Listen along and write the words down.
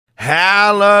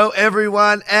Hello,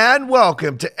 everyone, and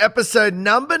welcome to episode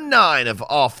number 9 of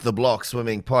Off the Block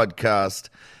Swimming Podcast.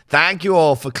 Thank you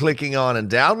all for clicking on and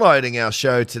downloading our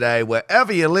show today,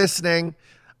 wherever you're listening.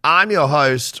 I'm your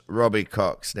host, Robbie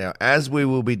Cox. Now, as we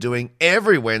will be doing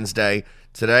every Wednesday,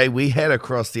 today we head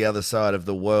across the other side of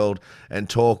the world and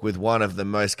talk with one of the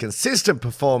most consistent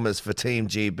performers for Team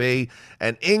GB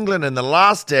and England in the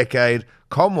last decade,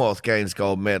 Commonwealth Games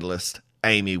gold medalist,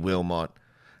 Amy Wilmot.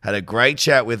 Had a great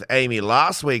chat with Amy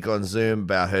last week on Zoom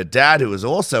about her dad, who is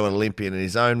also an Olympian in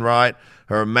his own right,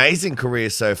 her amazing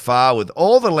career so far with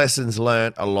all the lessons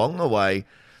learnt along the way,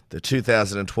 the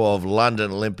 2012 London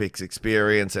Olympics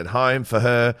experience at home for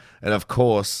her, and of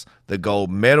course, the gold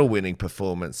medal winning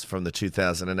performance from the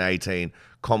 2018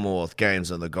 Commonwealth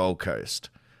Games on the Gold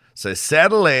Coast. So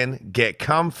settle in, get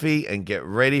comfy, and get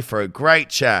ready for a great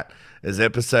chat as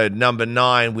episode number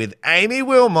 9 with Amy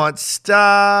Wilmot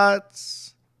starts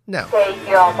now. Take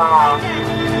your mark.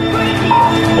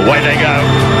 Away they go.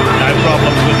 No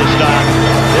problems with the start.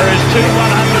 There is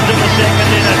 2/100ths of a second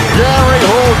in it. Gary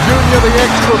Hall Jr., the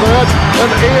extrovert,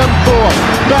 and Ian Thorpe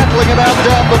battling it out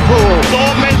down the pool.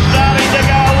 Thorpe is starting to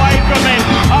go away from him.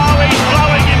 Oh, he's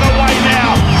blowing him away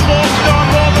now. Thorpe's gone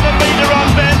more than a metre on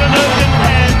Van den Heuvel's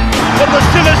hand. But the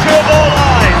finisher of all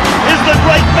eyes is the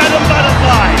great Madam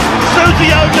Butterfly,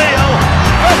 Susie O'Neill.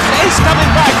 He's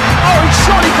coming back. Oh, he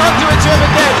surely can't do it to him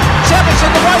again. Chevich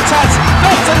in the white hats,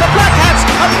 Phelps in the black hats,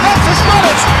 and Phelps has got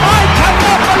it. I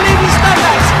cannot believe he's done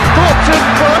that. Thorpe's in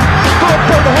front. Thorpe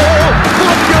and Hall.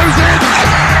 Thorpe goes in.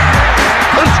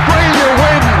 Australia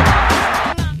win.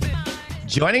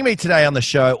 Joining me today on the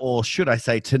show, or should I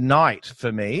say tonight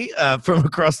for me, from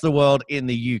across the world in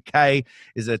the UK,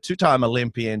 is a two-time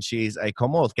Olympian. She's a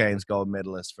Commonwealth Games gold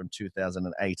medalist from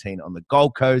 2018 on the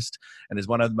Gold Coast and is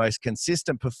one of the most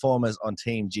consistent performers on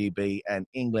Team GB and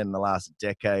England in the last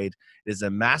decade. It is a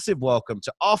massive welcome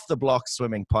to Off the Block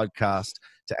Swimming Podcast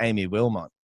to Amy Wilmot.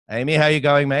 Amy, how you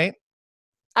going, mate?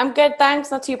 I'm good,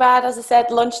 thanks. Not too bad. As I said,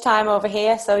 lunchtime over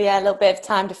here. So, yeah, a little bit of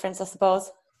time difference, I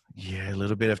suppose. Yeah, a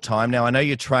little bit of time. Now, I know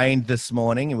you trained this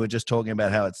morning and we are just talking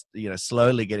about how it's,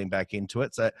 slowly getting back into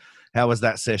it. So how was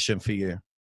that session for you?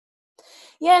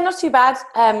 Yeah, not too bad.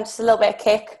 Just a little bit of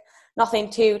kick, nothing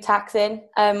too taxing.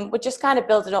 We're just kind of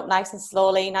building up nice and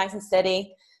slowly, nice and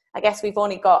steady. I guess we've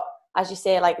only got, as you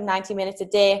say, like 90 minutes a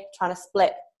day, trying to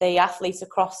split the athletes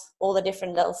across all the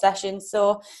different little sessions.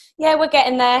 So, yeah, we're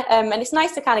getting there. And it's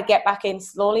nice to kind of get back in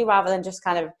slowly rather than just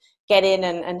kind of get in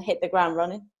and hit the ground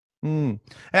running.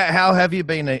 How have you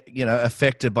been,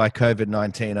 affected by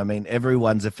COVID-19? I mean,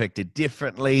 everyone's affected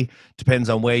differently. Depends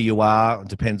on where you are.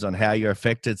 Depends on how you're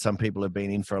affected. Some people have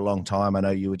been in for a long time. I know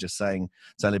you were just saying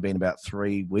it's only been about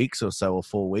 3 weeks or so, or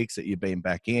 4 weeks that you've been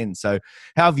back in. So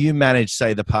how have you managed,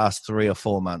 say, the past 3 or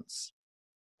 4 months?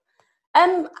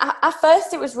 At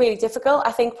first, it was really difficult.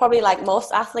 I think probably like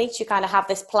most athletes, you kind of have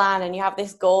this plan and you have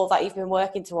this goal that you've been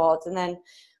working towards. And then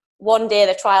one day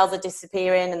the trials are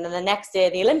disappearing and then the next day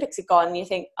the Olympics are gone and you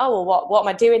think, oh, well, what am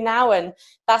I doing now? And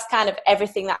that's kind of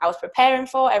everything that I was preparing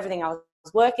for, everything I was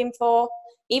working for,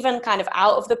 even kind of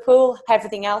out of the pool,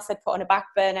 everything else I'd put on a back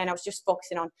burner and I was just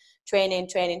focusing on training.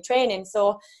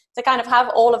 So to kind of have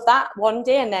all of that one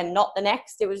day and then not the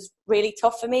next, it was really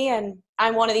tough for me. And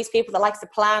I'm one of these people that likes to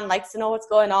plan, likes to know what's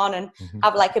going on and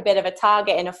have like a bit of a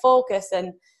target and a focus.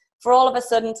 And for all of a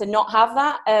sudden to not have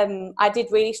that, I did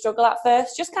really struggle at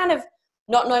first, just kind of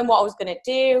not knowing what I was going to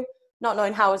do, not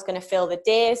knowing how I was going to fill the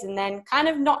days, and then kind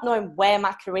of not knowing where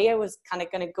my career was kind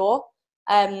of going to go.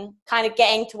 Kind of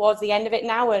getting towards the end of it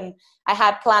now, and I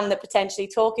had planned that potentially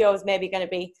Tokyo was maybe going to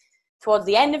be towards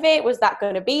the end of it. Was that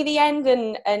going to be the end?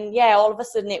 And yeah, all of a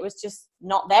sudden it was just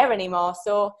not there anymore.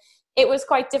 So it was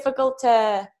quite difficult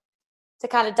to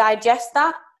kind of digest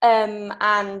that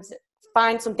and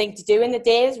find something to do in the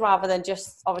days rather than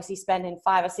just obviously spending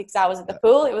 5 or 6 hours at the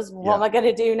pool. It was, what am I going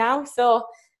to do now? So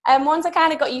once I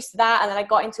kind of got used to that and then I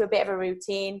got into a bit of a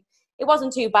routine, it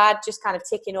wasn't too bad, just kind of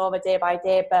ticking over day by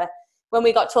day. But when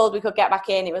we got told we could get back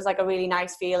in, it was like a really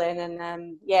nice feeling.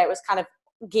 And it was kind of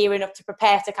gearing up to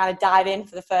prepare to kind of dive in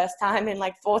for the first time in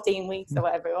like 14 weeks or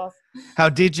whatever it was. How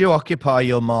did you occupy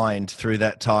your mind through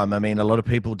that time? I mean, a lot of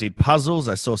people did puzzles.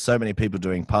 I saw so many people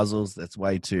doing puzzles. That's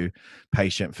way too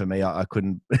patient for me. I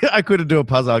couldn't do a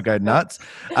puzzle. I'd go nuts.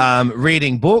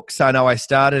 Reading books. I know I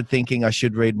started thinking I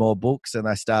should read more books and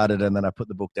I started and then I put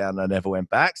the book down and I never went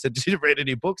back. So did you read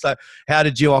any books? Like, how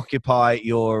did you occupy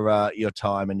your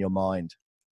time and your mind?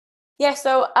 Yeah,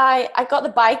 so I got the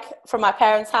bike from my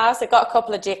parents' house. I got a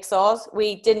couple of jigsaws.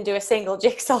 We didn't do a single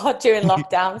jigsaw during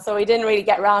lockdown, so we didn't really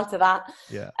get around to that.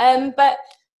 Yeah. But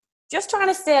just trying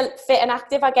to stay fit and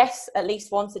active, I guess, at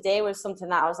least once a day was something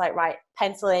that I was like, right,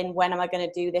 pencil in when am I going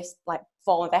to do this like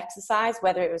form of exercise,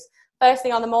 whether it was first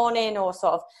thing on the morning or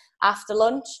sort of after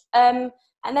lunch. And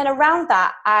then around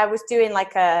that, I was doing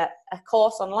like a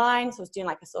course online. So I was doing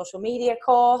like a social media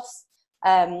course.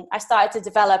 I started to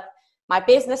develop my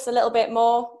business a little bit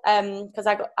more because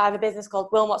I have a business called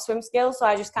Wilmot Swim Skills. So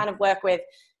I just kind of work with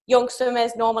young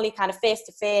swimmers, normally kind of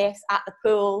face-to-face at the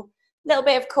pool, a little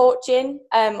bit of coaching.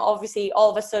 Obviously, all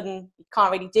of a sudden, you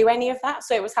can't really do any of that.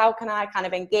 So it was how can I kind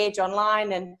of engage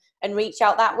online and reach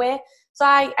out that way. So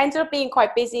I ended up being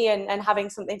quite busy and having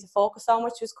something to focus on,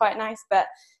 which was quite nice. But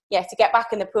yeah, to get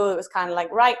back in the pool, it was kind of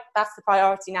like, right, that's the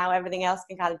priority now. Everything else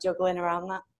can kind of juggle in around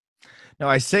that. Now,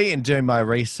 I see in doing my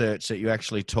research that you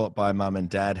actually taught by mum and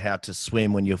dad how to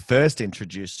swim when you're first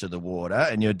introduced to the water,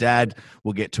 and your dad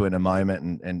we'll get to in a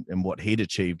moment and what he'd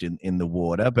achieved in the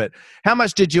water. But how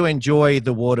much did you enjoy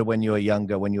the water when you were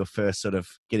younger, when you were first sort of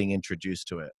getting introduced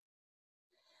to it?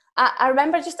 I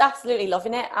remember just absolutely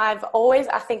loving it. I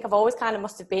think I've always kind of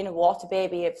must have been a water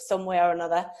baby of some way or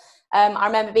another. I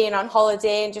remember being on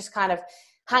holiday and just kind of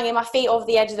hanging my feet over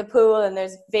the edge of the pool, and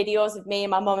there's videos of me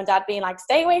and my mum and dad being like,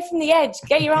 stay away from the edge,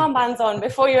 get your armbands on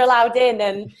before you're allowed in.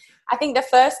 And I think the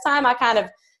first time I kind of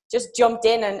just jumped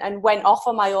in and went off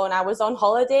on my own, I was on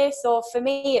holiday. So for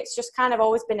me, it's just kind of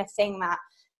always been a thing that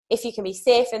if you can be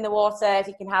safe in the water, if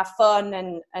you can have fun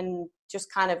and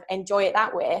just kind of enjoy it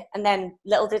that way. And then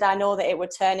little did I know that it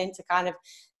would turn into kind of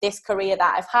this career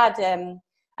that I've had. And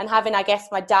having, I guess,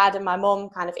 my dad and my mum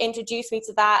kind of introduced me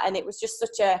to that. And it was just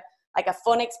such a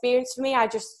fun experience for me. I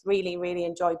just really, really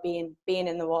enjoyed being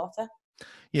in the water.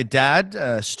 Your dad,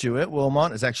 Stuart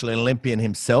Wilmot, is actually an Olympian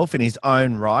himself in his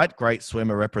own right. Great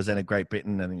swimmer, represented Great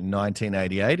Britain in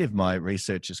 1988, if my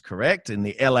research is correct, in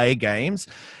the LA Games.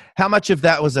 How much of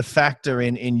that was a factor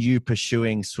in you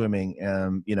pursuing swimming,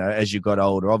 as you got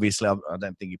older? Obviously, I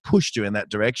don't think he pushed you in that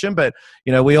direction, but,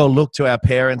 we all look to our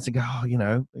parents and go,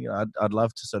 I'd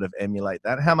love to sort of emulate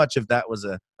that. How much of that was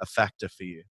a factor for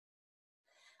you?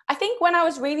 I think when I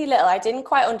was really little, I didn't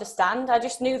quite understand. I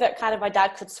just knew that kind of my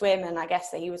dad could swim and I guess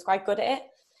that he was quite good at it.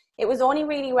 It was only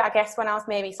really, I guess, when I was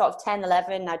maybe sort of 10,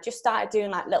 11, I just started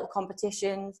doing like little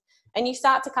competitions, and you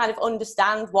start to kind of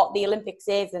understand what the Olympics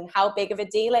is and how big of a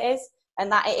deal it is,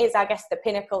 and that it is, I guess, the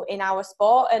pinnacle in our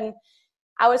sport. And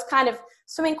I was kind of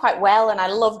swimming quite well, and I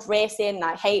loved racing and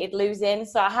I hated losing.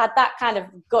 So I had that kind of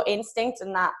gut instinct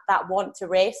and that want to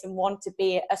race and want to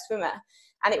be a swimmer.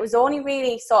 And it was only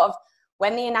really sort of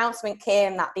when the announcement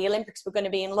came that the Olympics were going to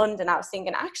be in London, I was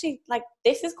thinking, actually, like,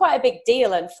 this is quite a big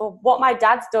deal. And for what my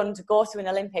dad's done to go to an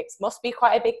Olympics must be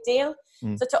quite a big deal.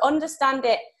 So to understand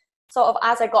it sort of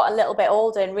as I got a little bit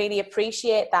older and really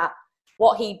appreciate that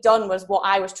what he'd done was what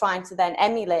I was trying to then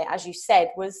emulate, as you said,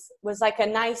 was like a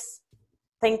nice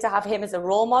thing to have him as a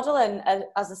role model and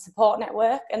as a support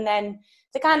network. And then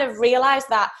to kind of realize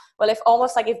that, well, if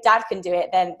dad can do it,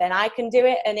 then I can do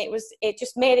it. And it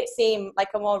just made it seem like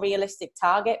a more realistic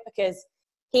target because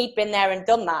he'd been there and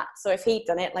done that. So if he'd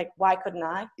done it, like, why couldn't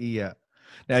I? Yeah.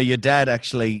 Now, your dad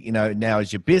actually, now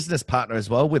is your business partner as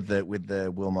well with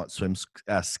the Wilmot Swim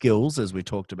Skills, as we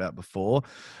talked about before.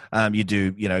 You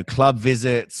do, club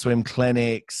visits, swim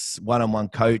clinics, one-on-one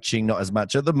coaching, not as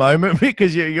much at the moment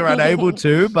because you're unable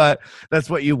to, but that's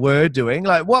what you were doing.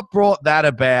 Like, what brought that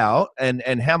about,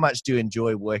 and how much do you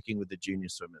enjoy working with the junior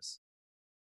swimmers?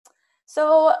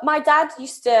 So my dad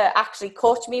used to actually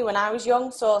coach me when I was young.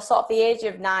 So sort of the age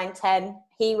of 9, 10,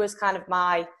 he was kind of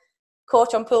my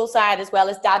coach on poolside as well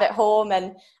as dad at home.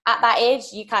 And at that age,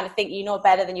 you kind of think you know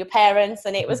better than your parents.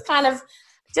 And it was kind of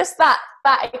just that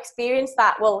experience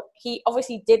that, well, he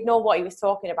obviously did know what he was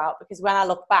talking about, because when I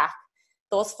look back,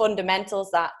 those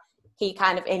fundamentals that he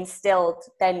kind of instilled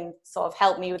then sort of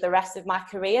helped me with the rest of my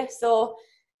career. So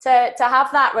to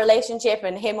have that relationship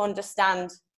and him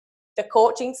understand the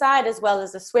coaching side as well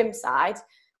as the swim side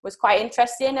was quite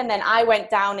interesting. And then I went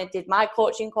down and did my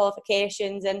coaching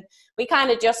qualifications, and we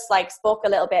kind of just like spoke a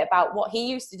little bit about what he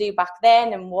used to do back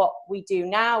then and what we do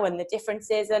now and the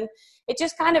differences. And it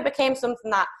just kind of became something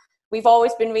that we've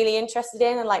always been really interested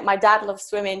in. And like, my dad loves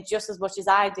swimming just as much as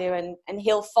I do, and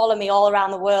he'll follow me all around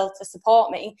the world to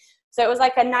support me. So it was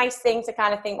like a nice thing to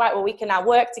kind of think, right, well, we can now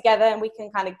work together and we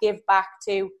can kind of give back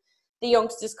to the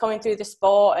youngsters coming through the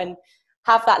sport and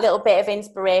have that little bit of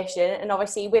inspiration. And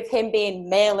obviously with him being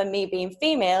male and me being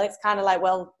female, it's kind of like,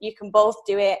 well, you can both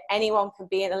do it. Anyone can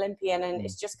be an Olympian. And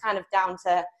it's just kind of down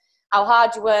to how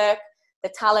hard you work, the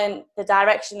talent, the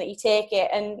direction that you take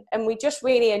it. And we just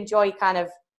really enjoy kind of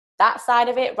that side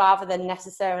of it rather than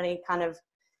necessarily kind of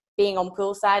being on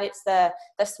poolside. It's the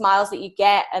smiles that you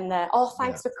get and the, oh,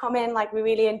 thanks for coming. Like, we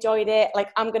really enjoyed it. Like,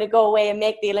 I'm going to go away and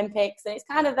make the Olympics. And it's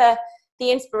kind of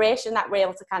the inspiration that we're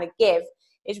able to kind of give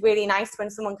is really nice when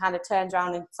someone kind of turns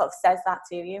around and sort of says that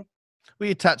to you. Well,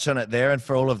 you touch on it there, and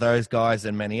for all of those guys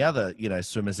and many other,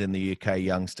 swimmers in the UK,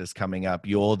 youngsters coming up,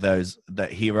 you're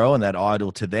that hero and that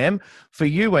idol to them. For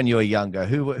you, when you were younger,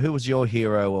 who was your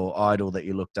hero or idol that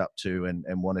you looked up to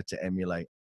and wanted to emulate?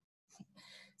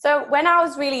 So when I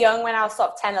was really young, when I was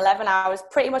sort of 10, 11, I was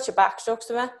pretty much a backstroke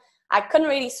swimmer. I couldn't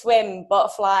really swim,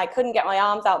 butterfly, couldn't get my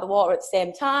arms out of the water at the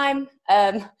same time.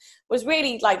 Was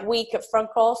really like weak at front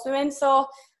crawl swimming, so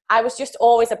I was just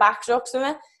always a backstroke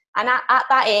swimmer. And at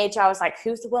that age, I was like,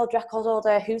 who's the world record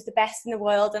holder? Who's the best in the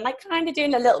world? And like kind of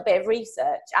doing a little bit of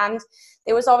research. And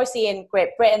there was obviously in Great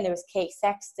Britain, there was Kate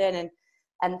Sexton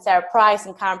and Sarah Price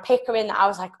and Karen Pickering. I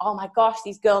was like, oh my gosh,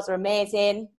 these girls are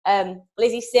amazing.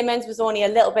 Lizzie Simmons was only a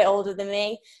little bit older than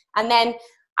me. And then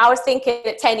I was thinking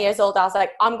at 10 years old, I was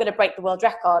like, I'm going to break the world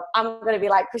record. I'm going to be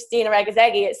like Christina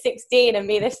Regazzeghi at 16 and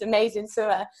be this amazing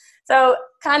swimmer. So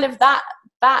kind of that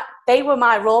they were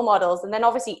my role models. And then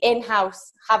obviously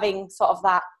in-house, having sort of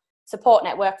that support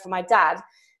network for my dad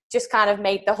just kind of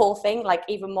made the whole thing like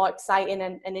even more exciting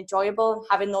and enjoyable, and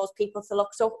having those people to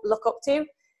look up to.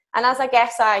 And as I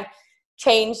guess I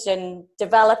changed and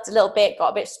developed a little bit, got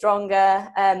a bit stronger,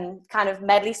 kind of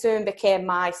medley swimming became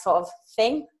my sort of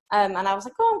thing. And I was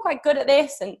like, oh, I'm quite good at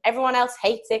this. And everyone else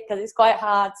hates it because it's quite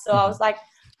hard. So I was like,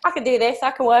 I can do this.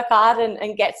 I can work hard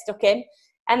and get stuck in.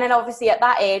 And then obviously at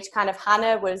that age, kind of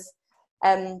Hannah was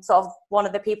sort of one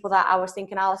of the people that I was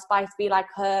thinking I'll aspire to be like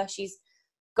her. She's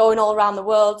going all around the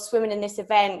world, swimming in this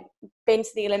event, been to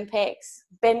the Olympics,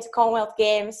 been to Commonwealth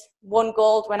Games, won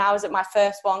gold when I was at my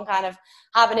first one, kind of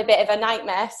having a bit of a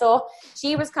nightmare. So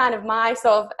she was kind of my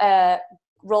sort of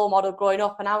role model growing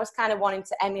up, and I was kind of wanting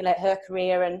to emulate her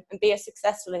career and be as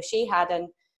successful as she had and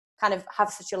kind of have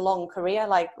such a long career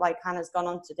like Hannah's gone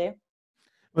on to do.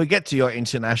 We'll get to your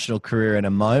international career in a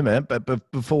moment, but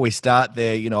before we start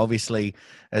there, obviously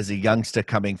as a youngster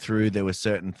coming through, there were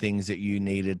certain things that you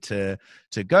needed to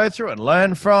go through and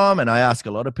learn from. And I ask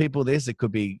a lot of people this. It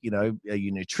could be, your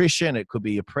nutrition. It could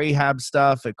be your prehab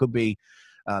stuff. It could be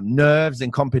nerves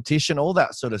and competition, all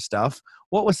that sort of stuff.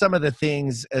 What were some of the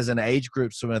things as an age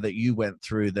group swimmer that you went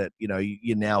through that,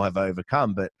 you now have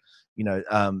overcome, but,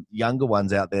 younger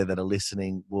ones out there that are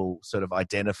listening will sort of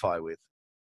identify with?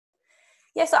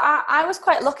 Yeah, so I was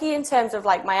quite lucky in terms of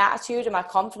like my attitude and my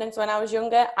confidence when I was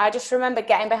younger. I just remember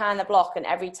getting behind the block and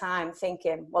every time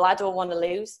thinking, well, I don't want to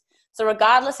lose. So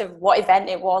regardless of what event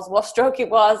it was, what stroke it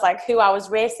was, like who I was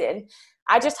racing,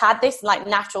 I just had this like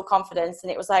natural confidence. And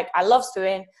it was like, I love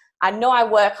swimming. I know I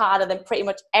work harder than pretty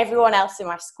much everyone else in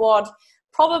my squad,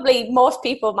 probably most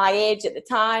people my age at the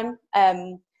time.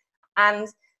 And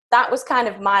that was kind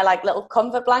of my like little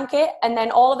comfort blanket. And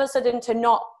then all of a sudden to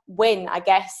not win, I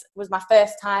guess, was my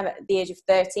first time at the age of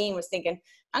 13, was thinking,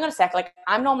 hang on a sec, like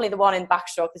I'm normally the one in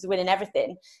backstroke is winning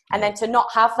everything. And then to not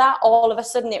have that, all of a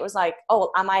sudden it was like,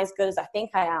 oh, am I as good as I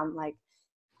think I am? Like,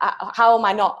 how am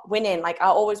I not winning? Like, I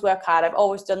always work hard. I've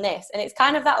always done this. And it's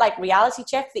kind of that like reality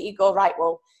check that you go, right,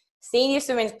 well, senior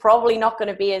swimming is probably not going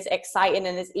to be as exciting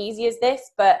and as easy as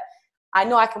this, but I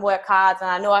know I can work hard and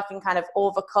I know I can kind of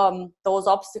overcome those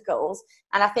obstacles.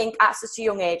 And I think at such a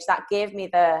young age, that gave me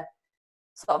the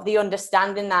sort of the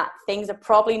understanding that things are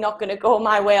probably not going to go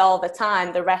my way all the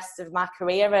time the rest of my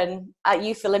career. And at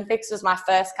Youth Olympics was my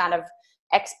first kind of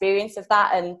experience of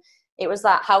that. And it was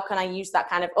that, how can I use that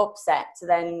kind of upset to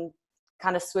then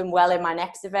kind of swim well in my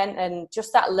next event? And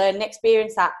just that learning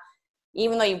experience that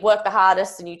even though you work the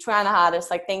hardest and you try the hardest,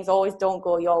 like things always don't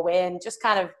go your way. And just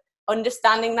kind of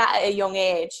understanding that at a young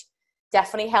age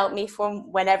definitely helped me from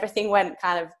when everything went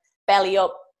kind of belly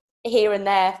up here and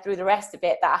there through the rest of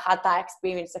it, that I had that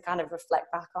experience to kind of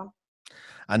reflect back on.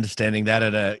 Understanding that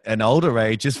at an older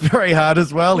age is very hard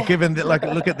as well, given that, like,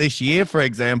 look at this year, for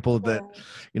example, that,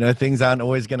 things aren't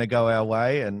always going to go our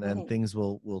way and things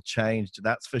will change.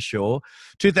 That's for sure.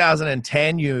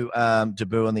 2010, you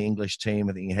debut on the English team.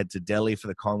 I think you head to Delhi for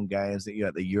the Com Games, that you're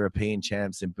at the European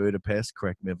Champs in Budapest.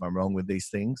 Correct me if I'm wrong with these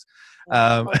things.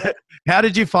 How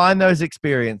did you find those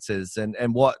experiences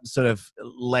and what sort of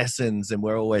lessons, and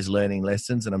we're always learning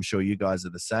lessons, and I'm sure you guys are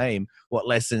the same. What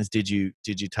lessons did you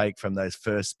take from those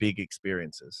first big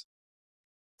experiences?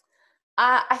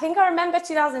 I think I remember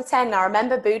 2010. I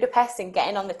remember Budapest and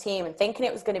getting on the team and thinking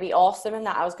it was going to be awesome and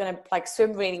that I was going to like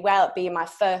swim really well at being my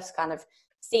first kind of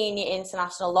senior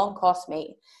international long course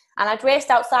meet. And I'd raced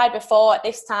outside before. At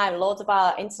this time, loads of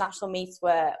our international meets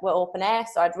were open air.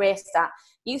 So I'd raced at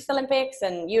Youth Olympics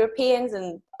and Europeans,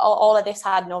 and all of this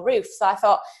had no roof. So I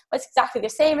thought, well, it's exactly the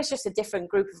same. It's just a different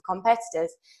group of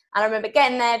competitors. And I remember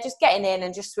getting there, just getting in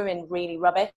and just swimming really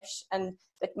rubbish. And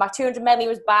my 200 medley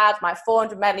was bad. My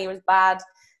 400 medley was bad.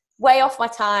 Way off my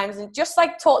times and just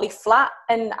like totally flat.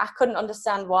 And I couldn't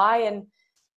understand why. And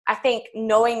I think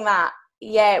knowing that,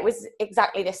 yeah, it was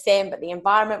exactly the same, but the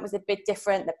environment was a bit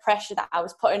different. The pressure that I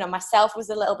was putting on myself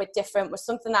was a little bit different, was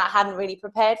something that I hadn't really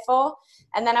prepared for.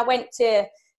 And then I went to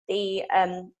the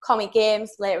Commie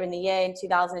Games later in the year in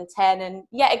 2010, and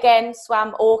yet again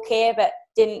swam okay, but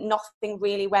nothing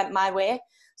really went my way.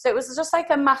 So it was just like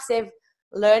a massive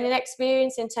learning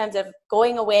experience in terms of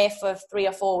going away for 3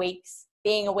 or 4 weeks,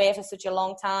 being away for such a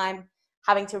long time,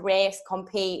 having to race,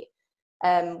 compete,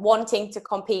 wanting to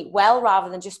compete well rather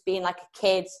than just being like a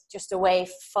kid, just away,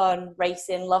 fun,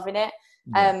 racing, loving it.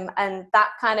 And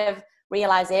that kind of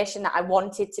realization that I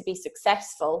wanted to be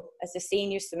successful as a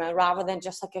senior swimmer rather than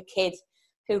just like a kid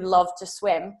who loved to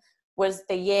swim was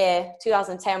the year,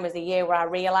 2010 was the year where I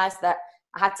realized that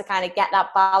I had to kind of get that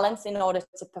balance in order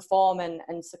to perform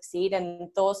and succeed. And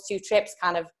those 2 trips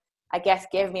kind of, I guess,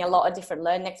 gave me a lot of different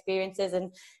learning experiences.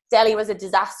 And Delhi was a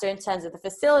disaster in terms of the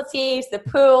facilities, the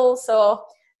pool. So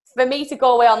for me to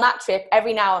go away on that trip,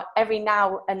 every now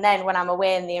and then when I'm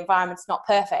away and the environment's not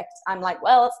perfect, I'm like,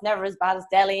 well, it's never as bad as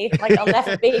Delhi. Like, I'll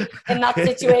never be in that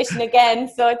situation again.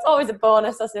 So it's always a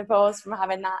bonus, I suppose, from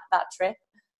having that trip.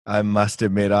 I must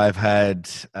admit, I've had,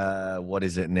 what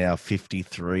is it now,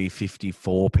 53,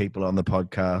 54 people on the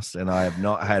podcast, and I have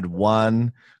not had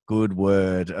one good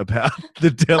word about the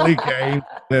Delhi game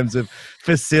in terms of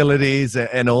facilities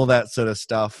and all that sort of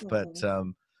stuff. But,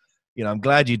 I'm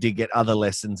glad you did get other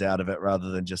lessons out of it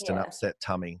rather than just an upset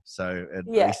tummy. So at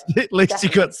least you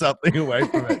got something away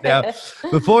from it. Now,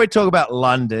 before we talk about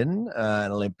London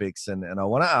and Olympics, and I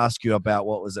want to ask you about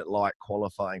what was it like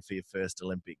qualifying for your first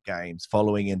Olympic Games,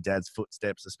 following in Dad's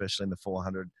footsteps, especially in the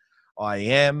 400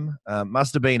 IM.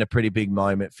 Must have been a pretty big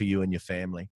moment for you and your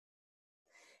family.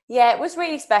 Yeah, it was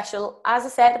really special. As I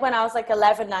said, when I was like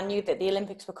 11, I knew that the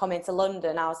Olympics were coming to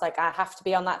London. I was like, I have to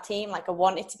be on that team. Like, I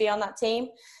wanted to be on that team.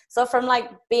 So from like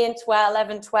being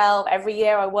 11, 12, every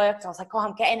year I worked, I was like, oh,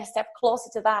 I'm getting a step closer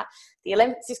to that. The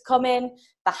Olympics is coming.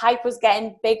 The hype was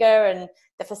getting bigger and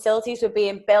the facilities were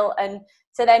being built. And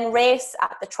to then race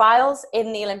at the trials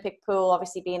in the Olympic pool,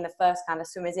 obviously being the first kind of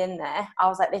swimmers in there, I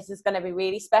was like, this is going to be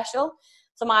really special.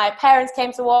 So my parents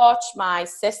came to watch, my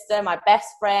sister, my best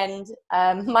friend,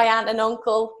 my aunt and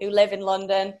uncle who live in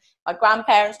London, my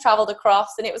grandparents travelled across,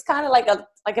 and it was kind of like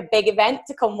a big event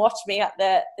to come watch me at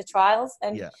the trials.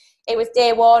 And it was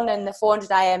day one, and the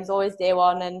 400 IM is always day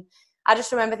one. And I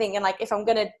just remember thinking, like, if I'm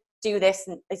going to do this,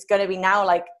 it's going to be now.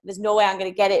 Like, there's no way I'm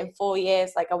going to get it in 4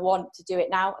 years. Like, I want to do it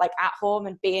now, like at home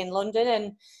and be in London.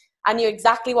 And I knew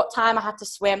exactly what time I had to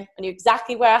swim. I knew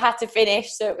exactly where I had to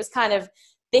finish. So it was kind of,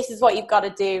 this is what you've got to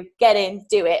do. Get in,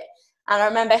 do it. And I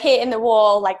remember hitting the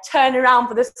wall, like turning around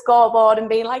for the scoreboard and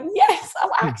being like, yes,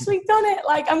 I've actually done it.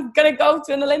 Like, I'm going to go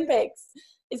to an Olympics.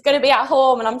 It's going to be at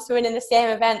home and I'm swimming in the same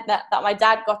event that my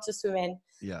dad got to swim in.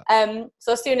 Yeah.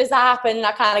 So as soon as that happened,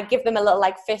 I kind of give them a little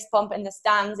like fist pump in the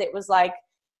stands. It was like,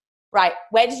 right,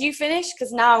 where did you finish?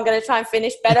 Because now I'm going to try and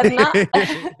finish better than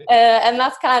that. And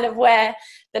that's kind of where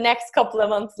the next couple of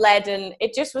months led. And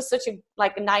it just was such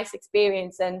a nice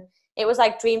experience. And it was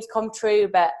like dreams come true,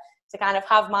 but to kind of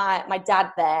have my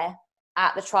dad there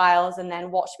at the trials and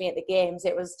then watch me at the games,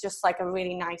 it was just like a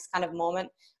really nice kind of moment.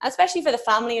 And especially for the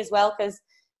family as well, because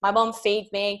my mum feed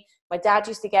me. My dad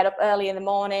used to get up early in the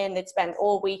morning. They'd spend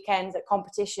all weekends at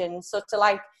competitions. So to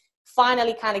like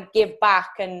finally kind of give back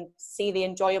and see the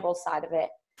enjoyable side of it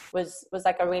was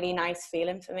like a really nice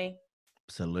feeling for me.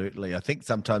 Absolutely. I think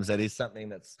sometimes that is something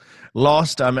that's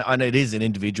lost. I mean, I know it is an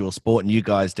individual sport and you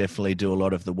guys definitely do a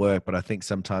lot of the work, but I think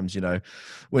sometimes,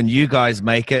 when you guys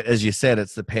make it, as you said,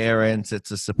 it's the parents, it's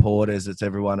the supporters, it's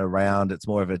everyone around. It's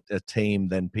more of a team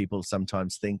than people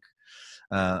sometimes think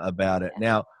about it.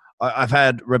 Now, I've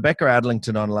had Rebecca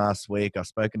Adlington on last week. I've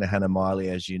spoken to Hannah Miley,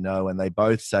 as you know, and they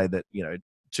both say that,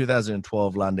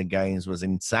 2012 London Games was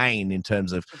insane in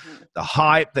terms of the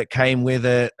hype that came with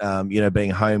it.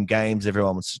 Being home games,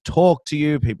 everyone wants to talk to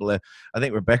you. I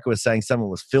think Rebecca was saying someone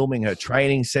was filming her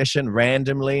training session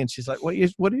randomly, and she's like, "What are you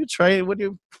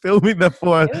filming that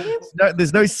for?"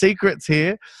 There's no secrets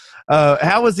here.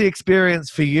 How was the experience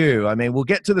for you? I mean, we'll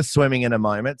get to the swimming in a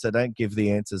moment, so don't give the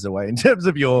answers away in terms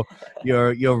of your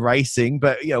racing.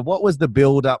 But what was the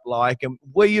build up like, and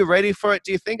were you ready for it?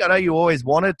 Do you think? I know you always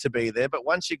wanted to be there, but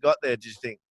once you got there, did you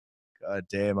think, "God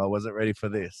damn, I wasn't ready for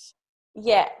this"?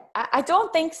 Yeah, I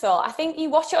don't think so. I think you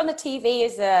watch it on the TV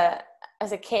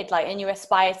as a kid, like, and you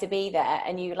aspire to be there,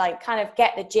 and you like kind of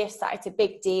get the gist that it's a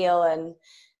big deal, and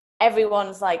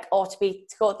everyone's like, oh, to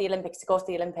go to the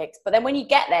Olympics. But then when you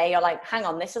get there, you're like, hang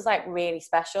on, this is like really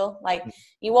special. Like,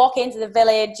 you walk into the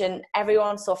village and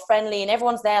everyone's so friendly and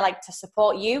everyone's there like to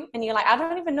support you. And you're like, I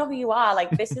don't even know who you are. Like,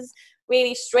 this is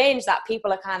really strange that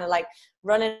people are kind of like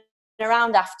running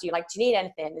around after you. Like, do you need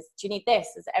anything? Do you need this?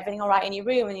 Is everything all right in your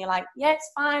room? And you're like, yeah, it's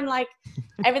fine. Like,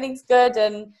 everything's good.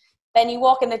 And then you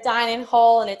walk in the dining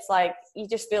hall and it's like, you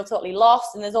just feel totally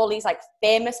lost. And there's all these like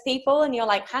famous people and you're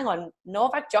like, hang on,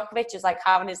 Novak Djokovic is like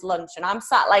having his lunch and I'm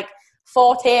sat like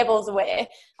 4 tables away.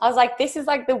 I was like, this is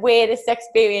like the weirdest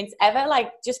experience ever.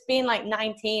 Like, just being like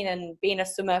 19 and being a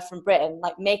swimmer from Britain,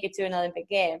 like make it to an Olympic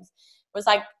Games was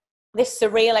like this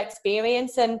surreal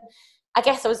experience. And I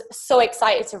guess I was so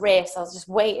excited to race. I was just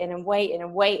waiting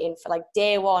for like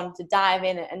day one to dive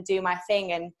in and do my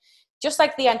thing. And just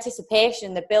like the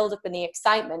anticipation, the build up and the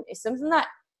excitement is something that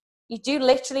you do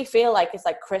literally feel like it's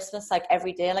like Christmas, like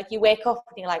every day. Like, you wake up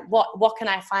and you're like, what can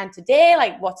I find today?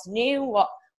 Like, what's new?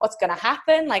 What's going to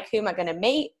happen? Like, who am I going to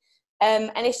meet? And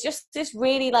it's just this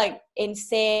really like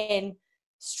insane,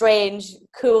 strange,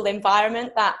 cool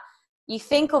environment that you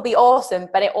think will be awesome,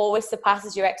 but it always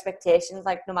surpasses your expectations.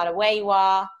 Like, no matter where you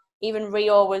are, even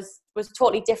Rio was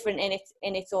totally different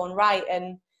in its own right.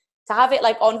 And to have it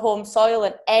like on home soil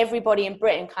and everybody in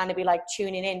Britain kind of be like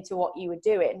tuning in to what you were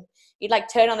doing. You'd like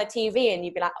turn on the TV and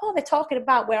you'd be like, oh, they're talking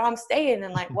about where I'm staying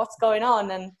and like what's going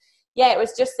on. And yeah, it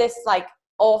was just this like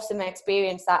awesome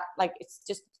experience that like, it's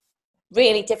just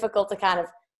really difficult to kind of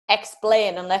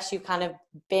explain unless you've kind of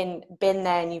been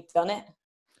there and you've done it.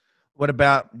 What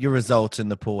about your results in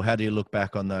the pool? How do you look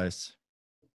back on those?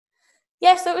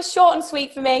 Yeah, so it was short and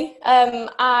sweet for me.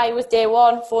 I was day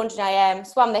one, 400 IM,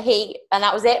 swam the heat, and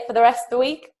that was it for the rest of the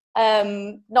week.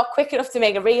 Not quick enough to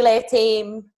make a relay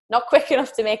team, not quick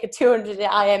enough to make a 200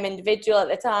 IM individual at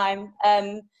the time.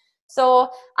 So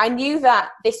I knew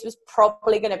that this was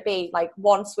probably going to be like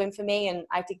one swim for me, and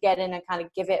I had to get in and kind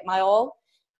of give it my all.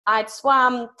 I'd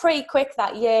swam pretty quick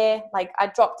that year. Like, I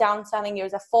dropped down to, I think it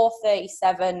was a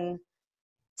 4:37.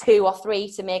 2 or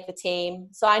 3 to make the team.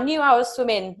 So I knew I was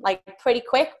swimming like pretty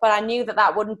quick, but I knew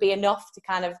that wouldn't be enough to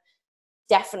kind of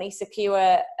definitely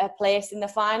secure a place in the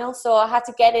final. So I had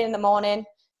to get in the morning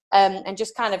and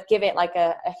just kind of give it like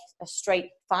a straight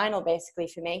final basically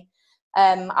for me.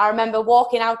 I remember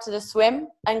walking out to the swim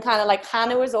and kind of like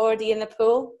Hannah was already in the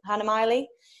pool, Hannah Miley,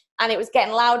 and it was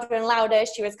getting louder and louder.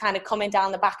 She was kind of coming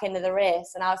down the back end of the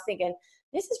race. And I was thinking,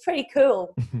 this is pretty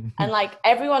cool. And like,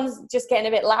 everyone's just getting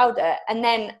a bit louder. And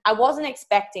then I wasn't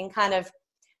expecting kind of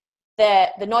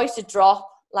the noise to drop,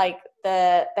 like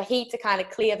the heat to kind of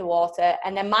clear the water,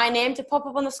 and then my name to pop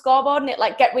up on the scoreboard and it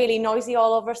like get really noisy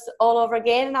all over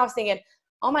again. And I was thinking,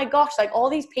 oh my gosh, like all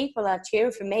these people are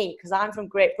cheering for me because I'm from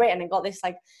Great Britain and got this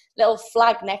like little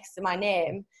flag next to my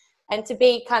name. And to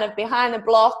be kind of behind the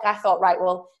block, I thought, right,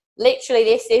 well, literally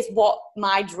this is what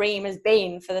my dream has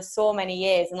been for so many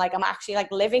years, and like I'm actually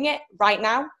like living it right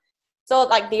now. So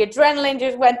like the adrenaline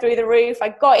just went through the roof. I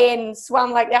got in,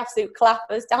 swam like the absolute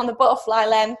clappers down the butterfly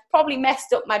length, probably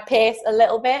messed up my pace a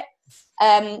little bit.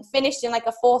 Finished in like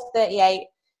a 4:38,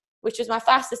 which was my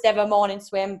fastest ever morning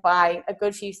swim by a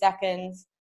good few seconds.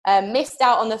 Missed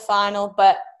out on the final,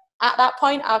 but at that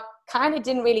point I kind of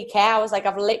didn't really care. I was like,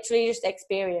 I've literally just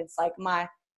experienced like my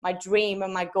dream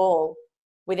and my goal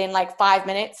within like 5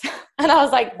 minutes. And I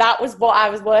was like, that was what I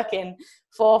was working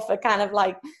for kind of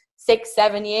like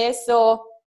 6-7 years. So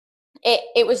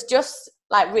it was just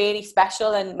like really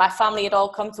special. And my family had all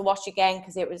come to watch again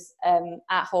because it was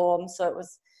at home. So it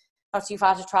was not too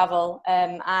far to travel.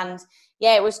 And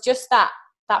yeah, it was just that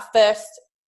first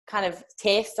kind of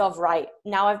taste of, right,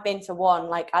 now I've been to one.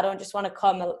 Like, I don't just want to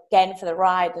come again for the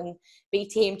ride and be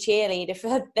team cheerleader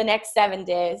for the next 7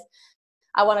 days.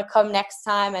 I want to come next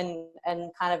time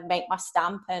and kind of make my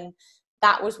stamp. And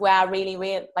that was where I really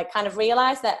like kind of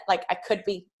realized that like I could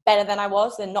be better than I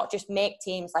was and not just make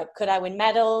teams. Like, could I win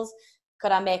medals?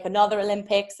 Could I make another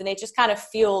Olympics? And it just kind of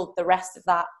fueled the rest of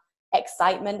that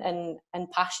excitement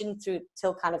and passion through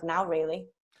till kind of now, really.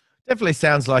 Definitely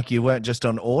sounds like you weren't just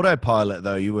on autopilot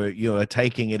though. You were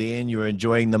taking it in. You were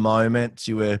enjoying the moments.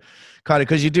 You were kind of,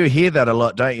 because you do hear that a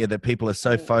lot, don't you? That people are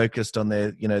so focused on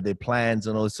their plans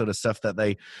and all this sort of stuff that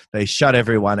they shut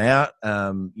everyone out.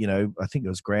 I think it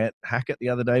was Grant Hackett the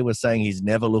other day was saying he's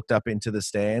never looked up into the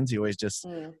stands. He always just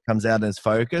comes out as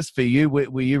focused. For you,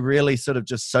 were you really sort of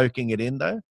just soaking it in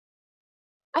though?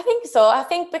 I think so. I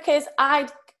think because I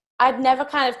I'd never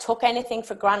kind of took anything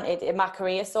for granted in my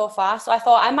career so far. So I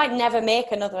thought I might never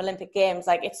make another Olympic Games.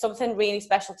 Like, it's something really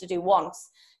special to do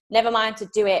once. Never mind to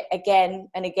do it again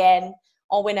and again,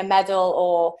 or win a medal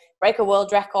or break a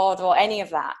world record or any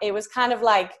of that. It was kind of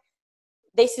like,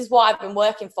 this is what I've been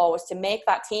working for, was to make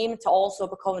that team, to also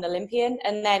become an Olympian.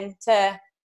 And then to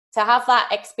have that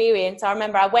experience, I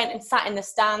remember I went and sat in the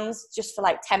stands just for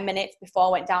like 10 minutes before I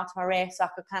went down to my race, so I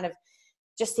could kind of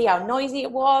just see how noisy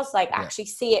it was, like actually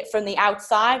see it from the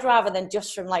outside rather than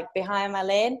just from like behind my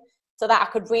lane, so that I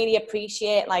could really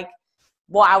appreciate like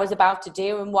what I was about to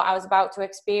do and what I was about to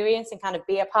experience and kind of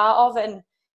be a part of. And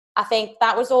I think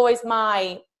that was always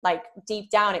my, like, deep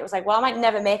down, it was like, well, I might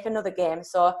never make another game.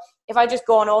 So if I just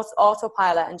go on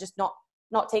autopilot and just not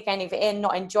take any of it in,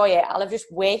 not enjoy it, I'll have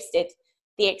just wasted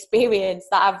the experience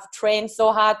that I've trained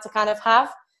so hard to kind of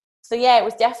have. So yeah, it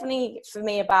was definitely for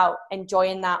me about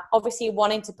enjoying that. Obviously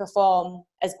wanting to perform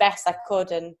as best I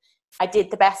could, and I did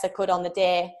the best I could on the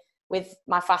day with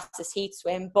my fastest heat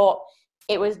swim, but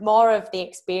it was more of the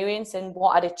experience, and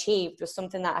what I'd achieved was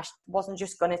something that I wasn't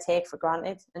just going to take for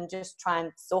granted and just try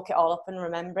and soak it all up and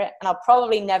remember it. And I'll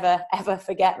probably never, ever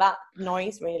forget that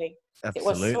noise, really. Absolutely. It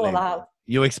was so loud.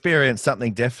 You experienced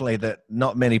something definitely that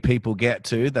not many people get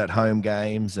to, that home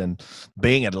games and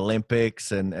being at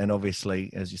Olympics. And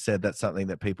obviously, as you said, that's something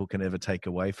that people can never take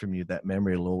away from you. That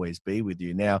memory will always be with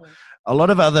you. Now, a lot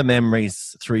of other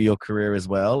memories through your career as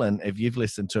well. And if you've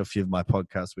listened to a few of my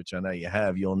podcasts, which I know you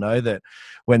have, you'll know that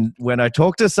when I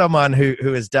talk to someone who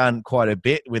has done quite a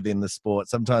bit within the sport,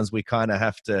 sometimes we kind of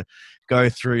have to go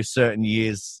through certain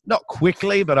years, not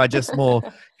quickly, but I just more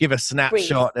give a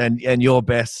snapshot and your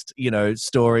best,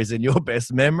 stories and your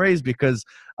best memories, because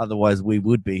otherwise we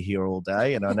would be here all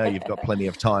day. And I know you've got plenty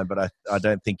of time, but I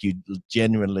don't think you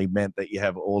genuinely meant that you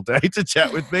have all day to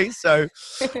chat with me. So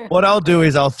what I'll do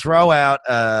is I'll throw out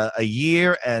a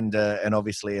year and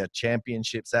obviously a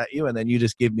championships at you, and then you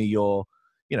just give me your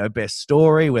best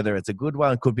story, whether it's a good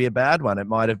one, could be a bad one. It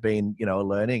might have been, a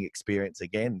learning experience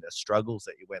again, the struggles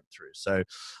that you went through. So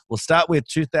we'll start with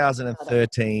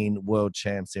 2013 World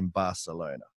Champs in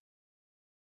Barcelona.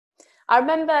 I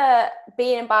remember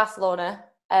being in Barcelona,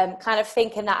 kind of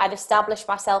thinking that I'd established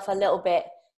myself a little bit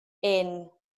in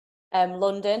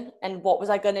London, and what was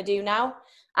I going to do now?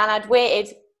 And I'd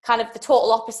waited kind of the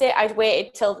total opposite. I'd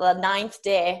waited till the 9th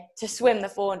day to swim the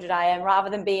 400 IM rather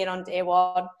than being on day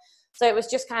one. So it was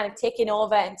just kind of ticking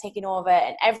over, and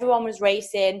everyone was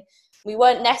racing. We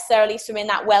weren't necessarily swimming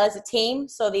that well as a team,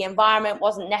 so the environment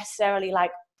wasn't necessarily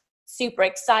like super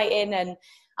exciting. And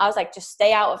I was like, just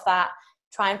stay out of that.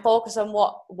 Try and focus on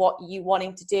what you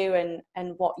wanting to do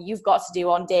and what you've got to do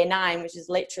on day 9, which is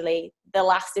literally the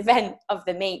last event of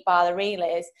the meet bar the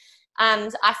relays.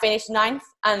 And I finished 9th,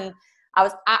 and I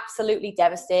was absolutely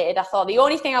devastated. I thought the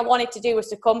only thing I wanted to do was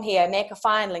to come here, make a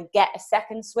final and get a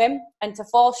second swim, and to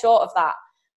fall short of that.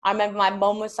 I remember my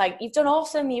mum was like, you've done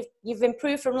awesome. You've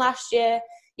improved from last year.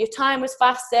 Your time was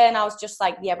faster. And I was just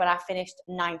like, yeah, but I finished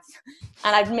 9th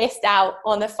and I'd missed out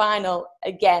on the final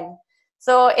again.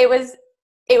 So it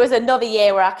was another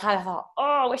year where I kind of thought,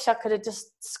 I wish I could have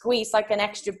just squeezed like an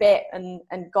extra bit and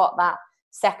got that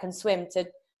second swim to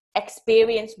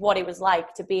experience what it was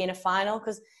like to be in a final,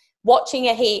 because watching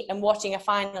a heat and watching a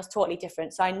final is totally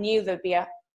different. So I knew there'd be a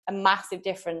massive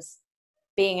difference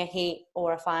being a heat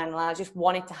or a final. I just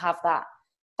wanted to have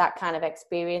that kind of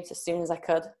experience as soon as I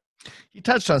could. You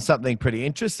touched on something pretty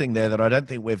interesting there that I don't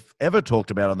think we've ever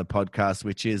talked about on the podcast,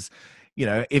 which is,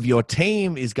 if your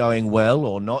team is going well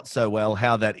or not so well,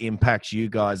 how that impacts you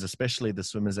guys, especially the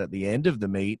swimmers at the end of the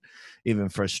meet. Even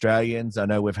for Australians, I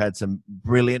know we've had some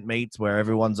brilliant meets where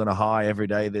everyone's on a high every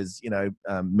day. There's,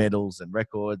 medals and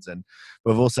records. And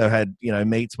we've also had,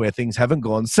 meets where things haven't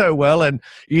gone so well. And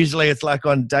usually it's like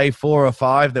on day 4 or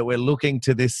 5 that we're looking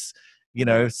to this,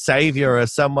 savior or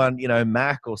someone,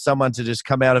 Mac or someone to just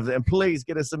come out of it and please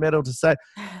get us a medal to say.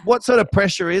 What sort of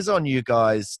pressure is on you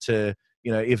guys to,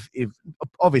 if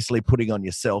obviously putting on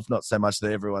yourself, not so much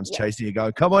that everyone's chasing you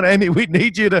going, come on, Amy, we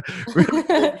need you to really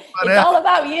it's all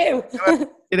about you.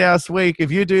 in our week.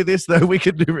 If you do this, though, we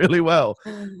can do really well.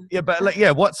 Yeah, but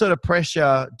what sort of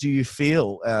pressure do you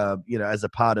feel, as a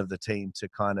part of the team to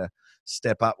kind of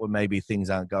step up when maybe things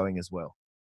aren't going as well?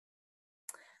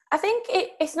 I think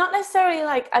it's not necessarily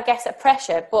like, I guess, a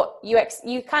pressure, but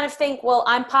you kind of think, well,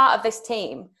 I'm part of this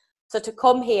team. So to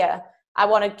come here, I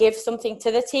want to give something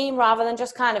to the team rather than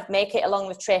just kind of make it along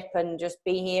the trip and just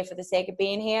be here for the sake of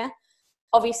being here.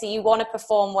 Obviously, you want to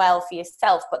perform well for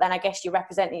yourself, but then I guess you're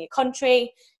representing your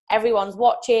country. Everyone's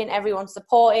watching, everyone's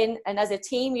supporting. And as a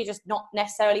team, you're just not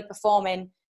necessarily performing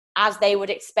as they would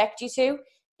expect you to.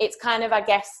 It's kind of, I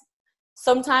guess,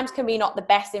 sometimes can be not the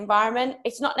best environment.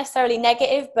 It's not necessarily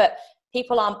negative, but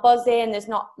people aren't buzzing. There's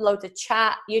not loads of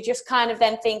chat. You're just kind of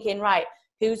then thinking, right,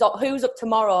 who's up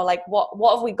tomorrow? Like,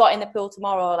 what have we got in the pool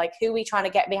tomorrow? Like, who are we trying to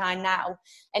get behind now?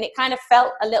 And it kind of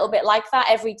felt a little bit like that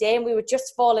every day. And we were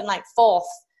just falling like 4th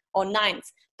or 9th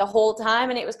the whole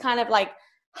time. And it was kind of like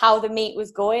how the meet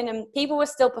was going. And people were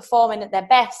still performing at their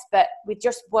best, but we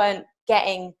just weren't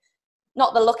getting,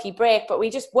 not the lucky break, but we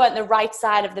just weren't the right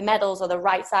side of the medals or the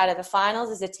right side of the finals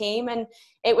as a team. And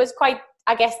it was quite,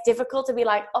 I guess, difficult to be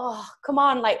like, oh, come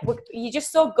on. Like, you're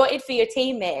just so gutted for your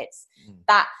teammates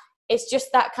that it's just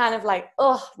that kind of like,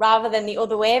 oh, rather than the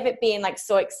other way of it being like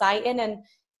so exciting. And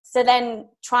so then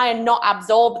try and not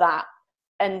absorb that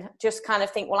and just kind of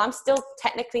think, well, I'm still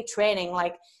technically training.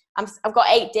 Like, I've got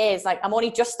 8 days. Like, I'm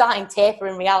only just starting taper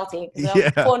in reality.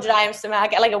 400 IM swimmer, I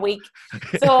get like a week.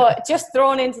 So just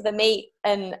thrown into the meet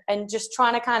and just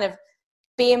trying to kind of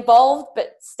be involved,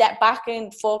 but step back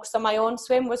and focus on my own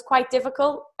swim was quite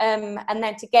difficult. And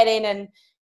then to get in and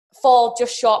fall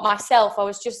just short myself, I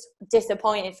was just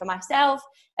disappointed for myself.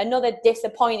 Another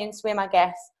disappointing swim, I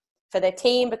guess, for the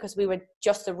team, because we were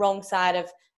just the wrong side of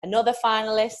another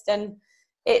finalist. And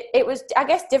it was, I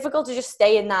guess, difficult to just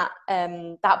stay in that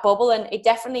bubble. And it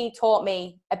definitely taught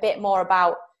me a bit more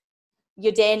about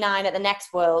your day 9 at the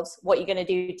next Worlds, what you're going to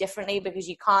do differently, because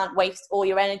you can't waste all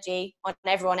your energy on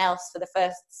everyone else for the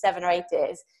first 7 or 8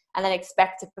 days and then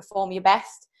expect to perform your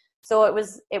best. So it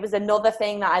was another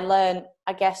thing that I learned,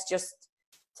 I guess, just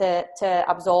to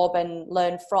absorb and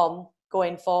learn from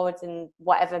going forwards in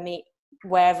whatever meet,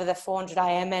 wherever the 400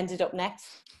 IM ended up next.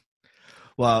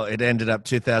 Well, it ended up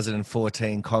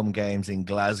 2014 Com Games in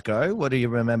Glasgow. What do you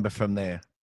remember from there?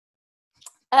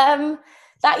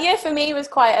 That year for me was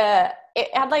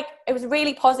it was a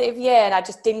really positive year, and I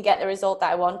just didn't get the result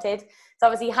that I wanted. So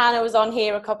obviously Hannah was on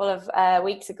here a couple of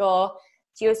weeks ago.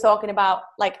 She was talking about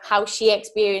like how she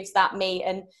experienced that meet,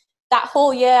 and that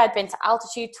whole year I'd been to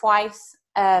altitude twice.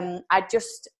 I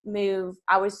just moved.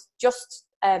 I was just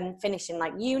finishing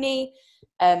like uni.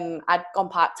 I'd gone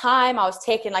part-time. I was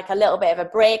taking like a little bit of a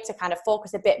break to kind of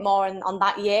focus a bit more on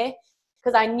that year,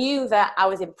 because I knew that I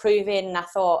was improving and I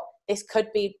thought this could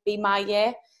be my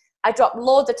year. I dropped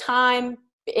loads of time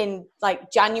in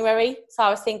like January. So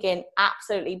I was thinking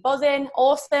absolutely buzzing,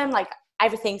 awesome. Like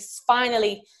everything's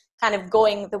finally kind of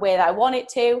going the way that I want it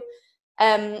to.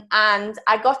 And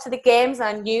I got to the games and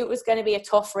I knew it was going to be a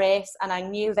tough race, and I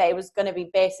knew that it was going to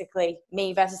be basically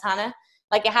me versus Hannah.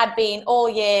 Like it had been all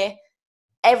year.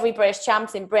 Every British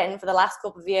champs in Britain for the last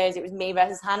couple of years, it was me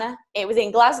versus Hannah. It was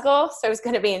in Glasgow, so it was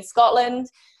going to be in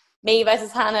Scotland, me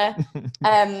versus Hannah.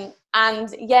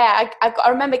 And yeah, I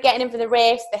remember getting in for the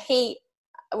race. The heat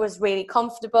was really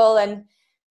comfortable and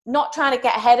not trying to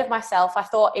get ahead of myself. I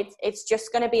thought it's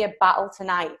just going to be a battle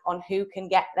tonight on who can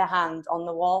get their hand on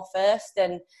the wall first.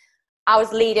 And I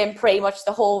was leading pretty much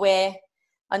the whole way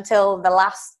until the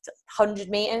last 100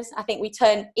 metres. I think we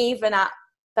turned even at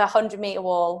the 100-metre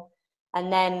wall.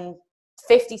 And then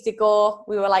 50 to go,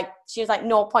 she was like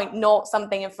 0.0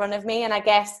 something in front of me. And I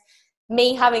guess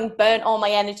me having burnt all my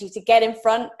energy to get in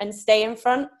front and stay in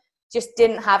front, just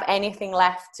didn't have anything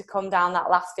left to come down that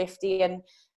last 50. And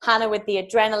Hannah with the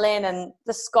adrenaline, and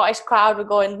the Scottish crowd were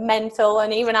going mental.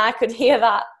 And even I could hear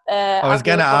that. I was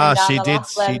going to ask,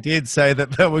 she did say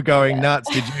that they were going nuts.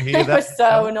 Did you hear that? It was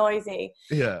so noisy.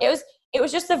 Yeah. It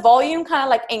was just the volume kind of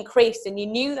like increased, and you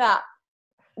knew that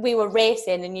we were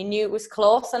racing and you knew it was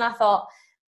close. And I thought,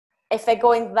 if they're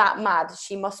going that mad,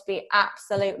 she must be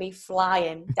absolutely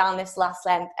flying down this last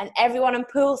length. And everyone on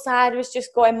poolside was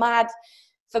just going mad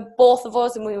for both of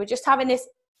us. And we were just having this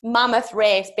mammoth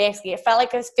race, basically. It felt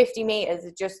like it was 50 metres.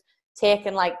 It just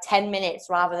taken like 10 minutes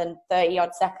rather than 30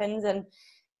 odd seconds. And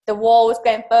the wall was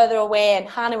getting further away and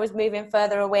Hannah was moving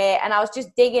further away. And I was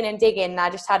just digging and digging. And I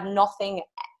just had nothing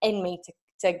in me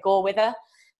to go with her.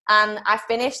 And I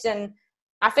finished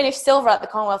silver at the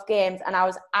Commonwealth Games, and I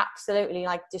was absolutely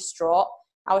like distraught.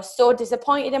 I was so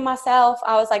disappointed in myself.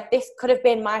 I was like, this could have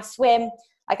been my swim.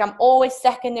 Like, I'm always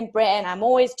second in Britain. I'm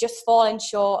always just falling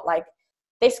short. Like,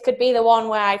 this could be the one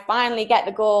where I finally get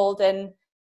the gold. And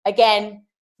again,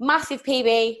 massive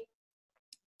PB,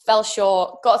 fell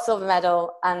short, got a silver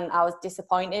medal, and I was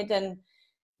disappointed. And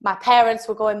my parents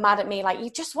were going mad at me, like,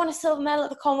 you just won a silver medal at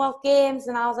the Commonwealth Games.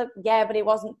 And I was like, yeah, but it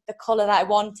wasn't the colour that I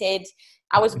wanted.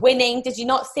 I was winning. Did you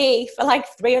not see for like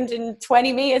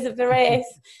 320 metres of the race?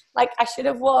 Like, I should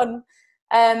have won.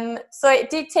 So it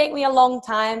did take me a long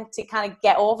time to kind of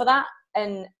get over that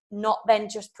and not then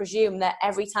just presume that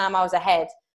every time I was ahead,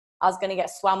 I was going to get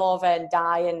swam over and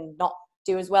die and not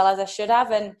do as well as I should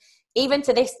have. And even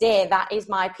to this day, that is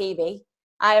my PB.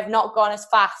 I have not gone as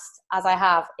fast as I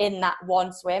have in that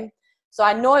one swim. So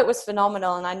I know it was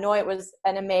phenomenal and I know it was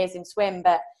an amazing swim,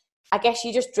 but I guess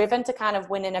you're just driven to kind of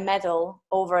winning a medal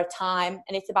over a time,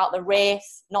 and it's about the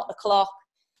race, not the clock.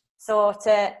 So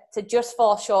to just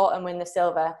fall short and win the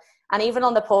silver, and even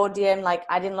on the podium, like,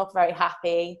 I didn't look very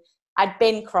happy. I'd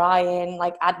been crying,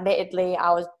 like, admittedly,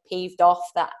 I was peeved off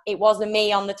that it wasn't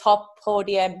me on the top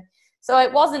podium. So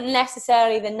it wasn't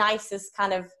necessarily the nicest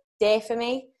kind of day for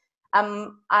me.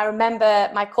 I remember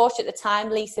my coach at the time,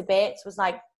 Lisa Bates, was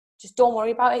like, just don't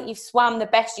worry about it. You've swam the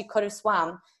best you could have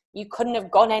swam. You couldn't have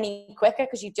gone any quicker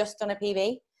because you've just done a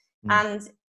PB. And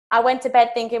I went to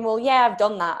bed thinking, well, yeah, I've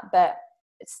done that, but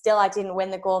still I didn't win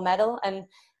the gold medal. And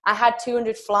I had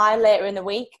 200 fly later in the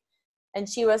week. And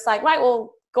she was like, right,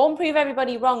 well, go and prove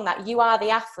everybody wrong that you are the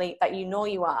athlete that you know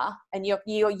you are. And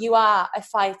you are a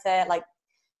fighter. Like,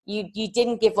 you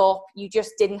didn't give up. You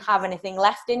just didn't have anything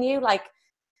left in you. Like,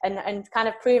 and kind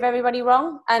of prove everybody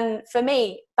wrong. And for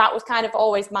me, that was kind of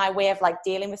always my way of like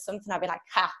dealing with something. I'd be like,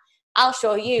 I'll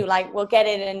show you, like, we'll get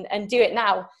in and do it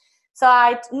now. So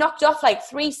I knocked off like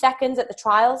 3 seconds at the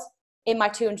trials in my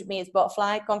 200 meters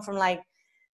butterfly, gone from like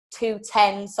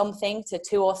 2:10 something to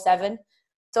 2:07.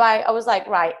 So I was like,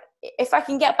 right, if I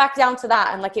can get back down to that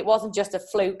and like it wasn't just a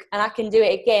fluke and I can do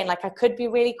it again, like I could be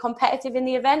really competitive in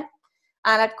the event.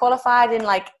 And I'd qualified in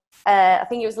like, I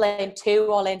think it was lane 2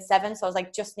 or lane 7. So I was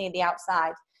like just near the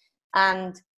outside.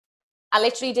 And I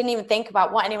literally didn't even think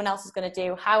about what anyone else is going to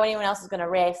do, how anyone else is going to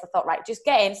race. I thought, right, just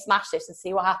get in, smash this and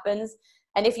see what happens.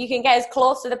 And if you can get as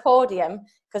close to the podium,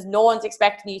 because no one's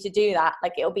expecting you to do that,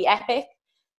 like, it'll be epic.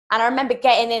 And I remember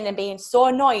getting in and being so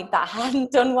annoyed that I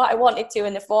hadn't done what I wanted to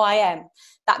in the 4 a.m.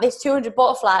 that this 200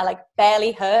 butterfly like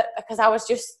barely hurt, because I was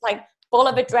just like full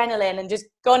of adrenaline and just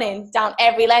gunning down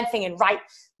every length thinking, right,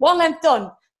 1 length done,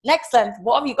 next length,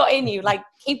 what have you got in you? Like,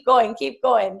 keep going, keep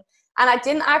going. And I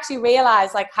didn't actually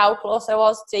realize like how close I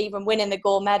was to even winning the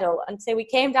gold medal until we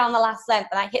came down the last length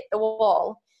and I hit the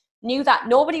wall, knew that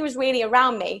nobody was really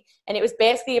around me. And it was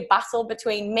basically a battle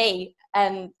between me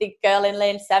and the girl in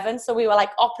lane 7. So we were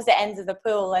like opposite ends of the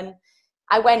pool. And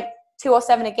I went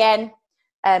 2:07 again,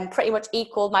 pretty much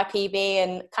equaled my PB,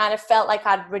 and kind of felt like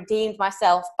I'd redeemed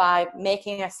myself by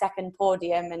making a second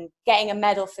podium and getting a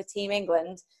medal for Team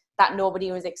England that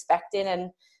nobody was expecting. And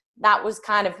that was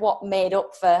kind of what made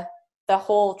up for the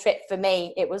whole trip for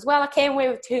me. It was, well, I came away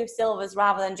with 2 silvers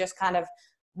rather than just kind of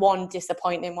one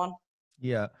disappointing one.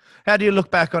 Yeah. How do you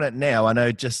look back on it now? I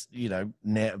know, just,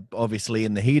 now, obviously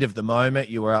in the heat of the moment,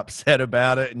 you were upset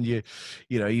about it and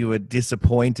you were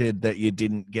disappointed that you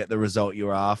didn't get the result you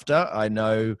were after. I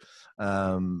know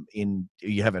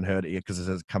you haven't heard it yet because it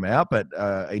has come out, but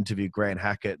I interviewed Grant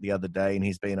Hackett the other day, and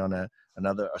he's been on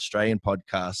another Australian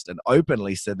podcast and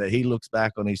openly said that he looks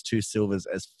back on his 2 silvers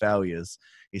as failures.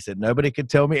 He said, nobody could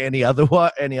tell me any other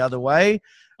way.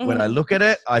 When I look at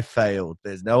it, I failed.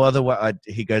 There's no other way.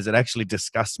 He goes, it actually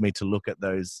disgusts me to look at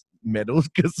those medals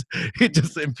because it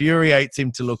just infuriates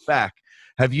him to look back.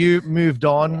 Have you moved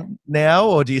on now,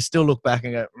 or do you still look back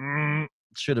and go,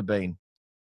 should have been?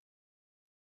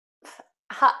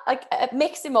 Like,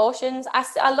 mixed emotions.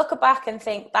 I look back and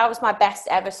think that was my best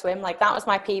ever swim. Like, that was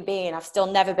my PB, and I've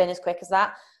still never been as quick as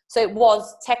that. So it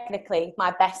was technically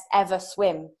my best ever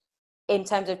swim in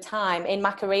terms of time in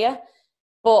my career.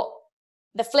 But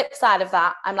the flip side of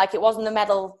that, I'm like, it wasn't the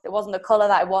medal, it wasn't the colour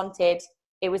that I wanted.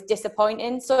 It was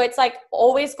disappointing. So it's like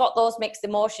always got those mixed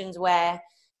emotions where,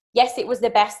 yes, it was the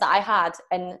best that I had,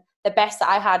 and the best that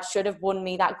I had should have won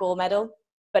me that gold medal,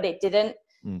 but it didn't.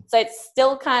 So it's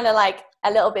still kind of like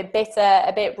a little bit bitter,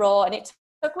 a bit raw. And it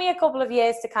took me a couple of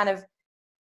years to kind of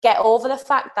get over the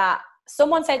fact that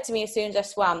someone said to me as soon as I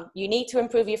swam, you need to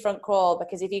improve your front crawl,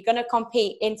 because if you're going to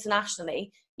compete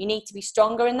internationally, you need to be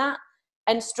stronger in that.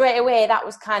 And straight away, that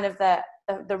was kind of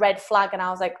the red flag. And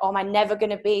I was like, oh, am I never going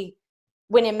to be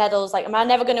winning medals? Like, am I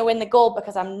never going to win the gold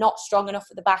because I'm not strong enough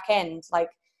at the back end? Like,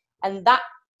 and that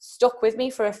stuck with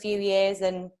me for a few years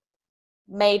and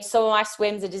made some of my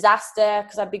swims a disaster,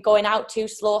 because I'd be going out too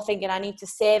slow thinking I need to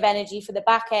save energy for the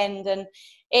back end. And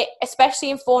it,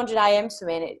 especially in 400 IM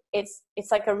swimming, it's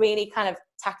like a really kind of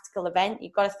tactical event.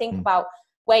 You've got to think about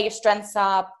where your strengths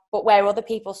are, but where other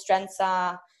people's strengths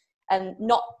are, and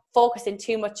not focusing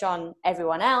too much on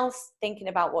everyone else, thinking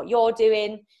about what you're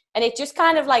doing. And it just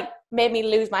kind of like made me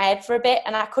lose my head for a bit,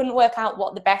 and I couldn't work out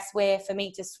what the best way for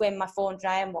me to swim my 400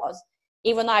 IM was,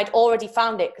 even though I'd already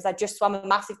found it because I just swam a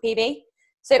massive PB.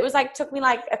 So it was like, took me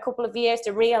like a couple of years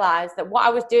to realize that what I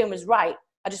was doing was right.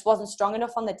 I just wasn't strong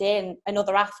enough on the day, and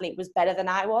another athlete was better than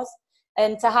I was.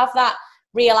 And to have that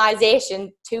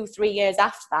realization 2-3 years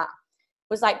after that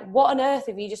was like, what on earth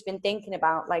have you just been thinking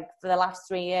about, like, for the last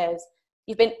 3 years?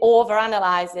 you've been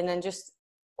over-analysing and just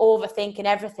overthinking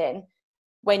everything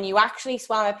when you actually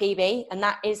swam a PB, and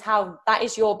that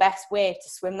is your best way to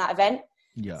swim that event.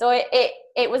 Yeah. So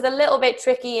it was a little bit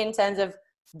tricky in terms of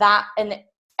that, and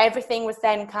everything was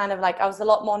then kind of like, I was a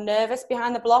lot more nervous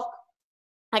behind the block.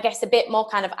 I guess a bit more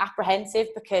kind of apprehensive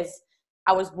because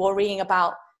I was worrying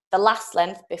about the last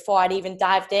length before I'd even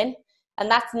dived in.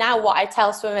 And that's now what I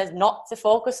tell swimmers not to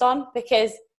focus on,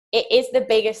 because it is the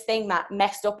biggest thing that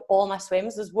messed up all my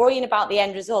swims, was worrying about the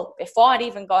end result before I'd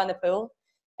even got in the pool.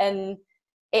 And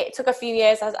it took a few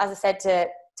years, as I said, to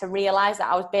realise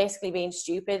that I was basically being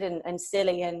stupid and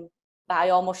silly, and that I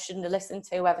almost shouldn't have listened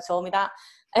to whoever told me that,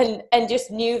 and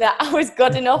just knew that I was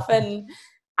good enough, and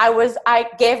I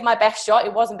gave my best shot.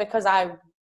 It wasn't because I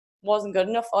wasn't good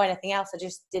enough or anything else. I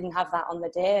just didn't have that on the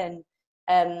day.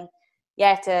 And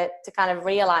to kind of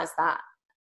realise that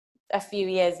a few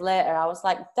years later, I was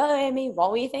like, Amy,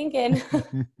 what were you thinking?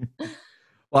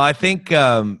 Well, I think,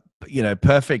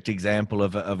 perfect example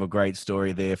of a great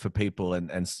story there for people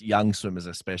and young swimmers,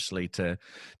 especially to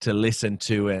listen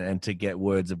to and to get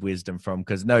words of wisdom from,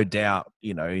 because no doubt,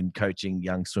 in coaching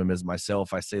young swimmers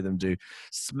myself, I see them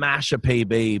smash a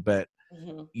PB, but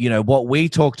what we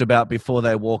talked about before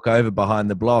they walk over behind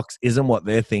the blocks isn't what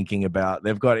they're thinking about.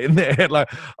 They've got in their head, like,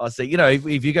 I'll say,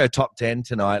 if you go top 10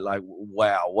 tonight, like,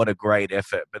 wow, what a great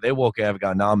effort. But they're walking over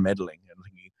going, no, I'm medaling.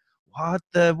 And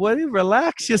thinking,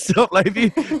 relax yourself. Like, if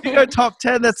you go top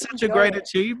 10, that's such a great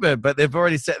achievement. But they've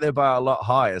already set their bar a lot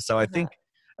higher. So I think,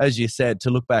 as you said, to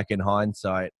look back in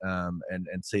hindsight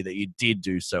and see that you did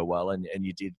do so well and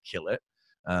you did kill it,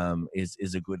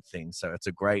 is a good thing. So it's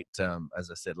a great,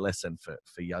 as I said, lesson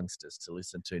for youngsters to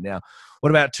listen to. Now, what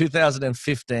about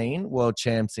 2015 World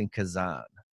Champs in Kazan?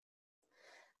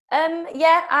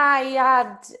 I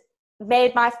had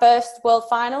made my first world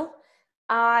final.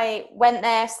 I went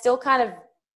there still kind of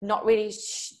not really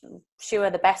sure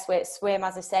the best way to swim.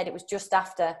 As I said, it was just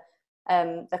after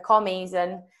the commies,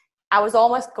 and I was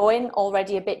almost going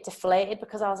already a bit deflated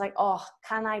because I was like, oh,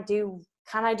 can I do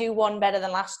one better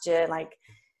than last year? Like,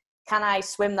 can I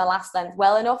swim the last length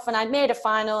well enough? And I'd made a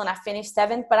final and I finished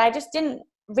 7th, but I just didn't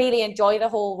really enjoy the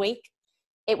whole week.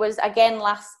 It was, again,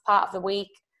 last part of the week,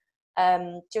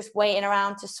 just waiting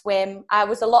around to swim. I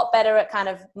was a lot better at kind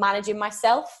of managing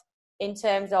myself in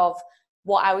terms of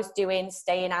what I was doing,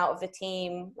 staying out of the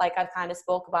team, like I kind of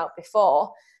spoke about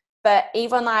before. But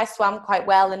even though I swam quite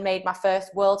well and made my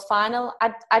first world final,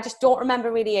 I just don't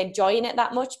remember really enjoying it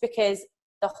that much, because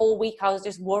the whole week I was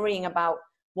just worrying about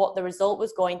what the result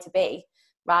was going to be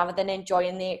rather than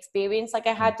enjoying the experience like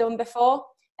I had done before.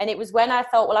 And it was when I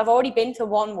thought, well, I've already been to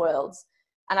one Worlds,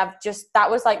 and that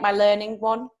was like my learning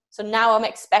one. So now I'm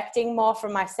expecting more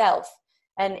from myself.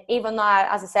 And even though,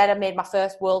 as I said, I made my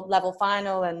first world level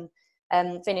final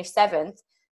and finished 7th,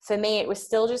 for me, it was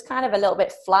still just kind of a little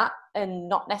bit flat and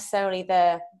not necessarily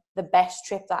the best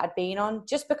trip that I'd been on,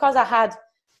 just because I had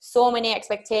so many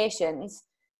expectations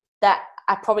that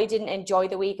I probably didn't enjoy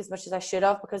the week as much as I should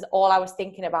have, because all I was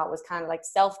thinking about was kind of like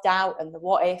self-doubt and the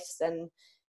what ifs and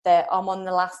I'm on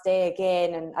the last day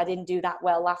again and I didn't do that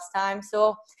well last time.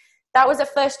 So that was the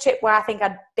first trip where I think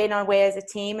I'd been away as a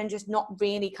team and just not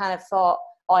really kind of thought,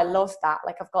 oh, I love that.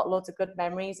 Like, I've got loads of good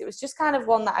memories. It was just kind of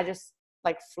one that I just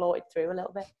like floated through a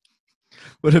little bit.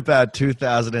 What about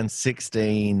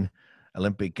 2016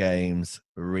 Olympic Games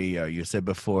Rio? You said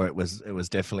before it was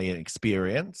definitely an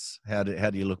experience. How do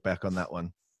you look back on that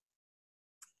one?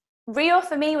 Rio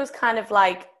for me was kind of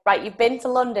like, right, you've been to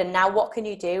London, now what can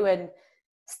you do? And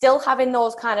still having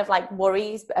those kind of like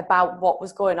worries about what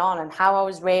was going on and how I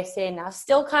was racing. I was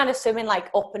still kind of swimming like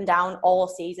up and down all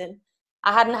season.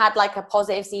 I hadn't had like a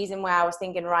positive season where I was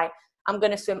thinking, right, I'm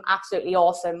going to swim absolutely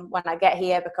awesome when I get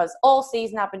here, because all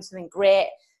season I've been swimming great.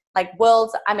 Like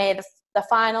Worlds, I made the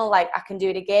final, like I can do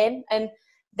it again. And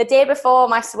the day before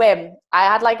my swim, I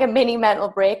had like a mini mental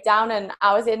breakdown, and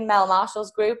I was in Mel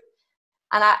Marshall's group.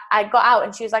 And I got out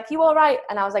and she was like, you all right?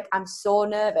 And I was like, I'm so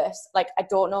nervous. Like, I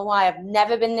don't know why. I've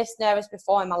never been this nervous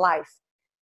before in my life.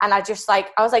 And I was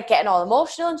like getting all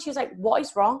emotional. And she was like, what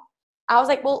is wrong? I was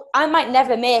like, well, I might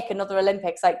never make another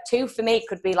Olympics. Like 2 for me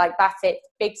could be like, that's it,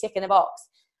 big tick in the box.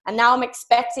 And now I'm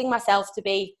expecting myself to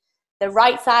be the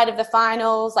right side of the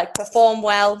finals, like perform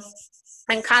well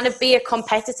and kind of be a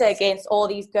competitor against all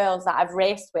these girls that I've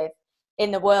raced with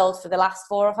in the world for the last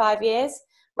 4 or 5 years,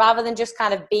 rather than just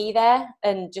kind of be there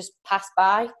and just pass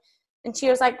by. And she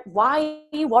was like, why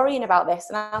are you worrying about this?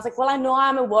 And I was like, well, I know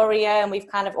I'm a worrier, and we've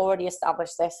kind of already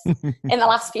established this in the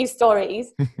last few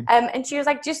stories. And she was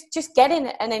like, just get in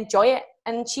it and enjoy it.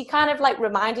 And she kind of like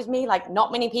reminded me, like,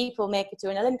 not many people make it to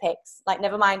an Olympics, like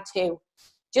never mind 2.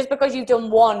 just because you've done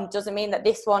one doesn't mean that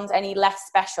this one's any less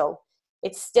special.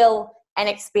 It's still an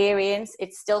experience.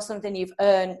 It's still something you've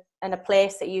earned and a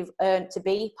place that you've earned to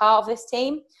be part of this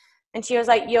team. And she was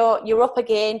like, you're up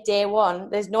again day one.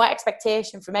 There's no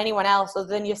expectation from anyone else other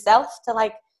than yourself to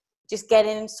like just get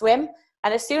in and swim.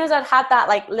 And as soon as I'd had that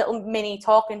like little mini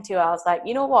talking to her, I was like,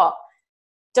 you know what?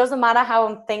 Doesn't matter how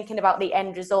I'm thinking about the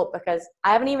end result, because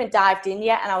I haven't even dived in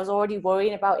yet and I was already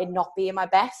worrying about it not being my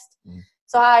best.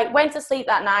 So I went to sleep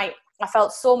that night. I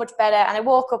felt so much better, and I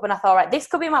woke up and I thought, right, this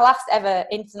could be my last ever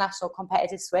international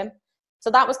competitive swim. So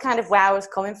that was kind of where I was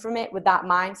coming from it, with that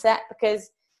mindset,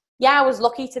 because yeah, I was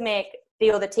lucky to make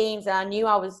the other teams and I knew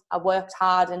I worked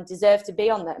hard and deserved to be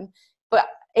on them. But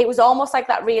it was almost like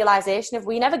that realization of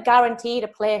we never guaranteed a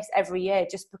place every year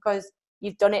just because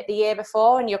you've done it the year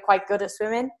before and you're quite good at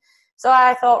swimming. So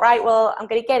I thought, right, well, I'm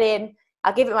going to get in.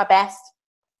 I'll give it my best.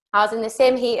 I was in the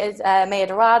same heat as Maya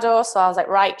Dorado, so I was like,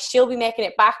 right, she'll be making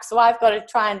it back, so I've got to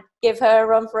try and give her a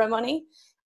run for her money.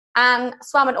 And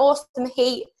swam an awesome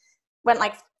heat, went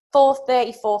like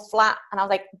 4:34 flat, and I was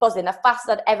like buzzing, the fastest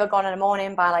I'd ever gone in the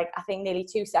morning by like, I think nearly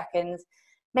 2 seconds.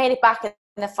 Made it back in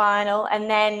the final, and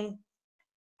then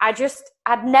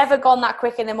I'd never gone that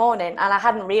quick in the morning, and I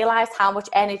hadn't realised how much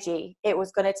energy it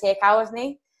was going to take out of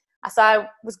me. So I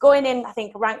was going in, I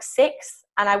think, rank 6,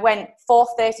 and I went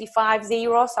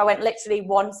 4:35.0, so I went literally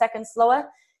 1 second slower.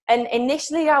 And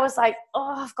initially I was like,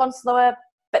 oh, I've gone slower.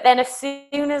 But then as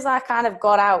soon as I kind of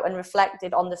got out and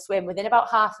reflected on the swim, within about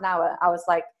half an hour, I was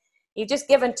like, you've just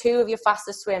given 2 of your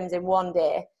fastest swims in one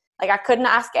day. Like, I couldn't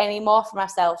ask any more for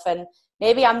myself. And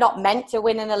maybe I'm not meant to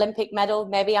win an Olympic medal.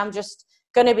 Maybe I'm just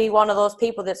going to be one of those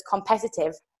people that's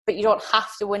competitive, but you don't have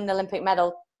to win an Olympic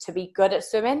medal to be good at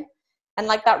swimming. And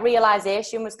like that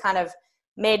realization was kind of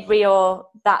made Rio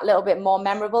that little bit more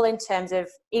memorable, in terms of,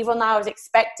 even though I was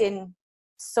expecting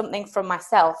something from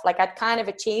myself, like I'd kind of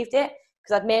achieved it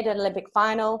because I'd made an Olympic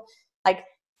final. Like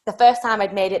the first time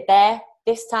I'd made it there,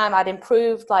 this time I'd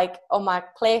improved like on my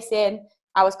placing.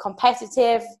 I was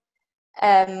competitive.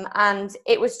 And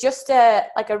it was just a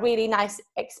really nice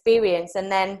experience.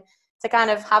 And then to kind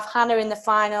of have Hannah in the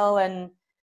final, and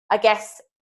I guess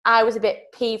I was a bit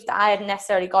peeved that I hadn't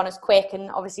necessarily gone as quick,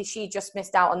 and obviously she just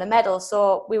missed out on the medal.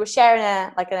 So we were sharing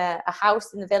a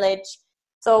house in the village.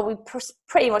 So we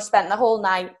pretty much spent the whole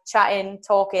night chatting,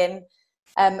 talking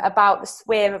about the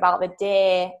swim, about the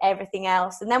day, everything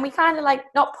else. And then we kind of like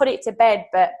not put it to bed,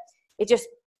 but it just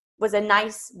was a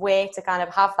nice way to kind of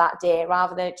have that day,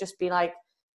 rather than it just be like,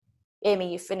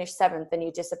 Amy, you finished 7th and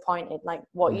you're disappointed. Like,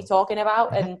 what are you talking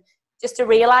about? And just to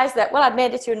realise that, well, I'd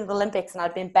made it to the Olympics and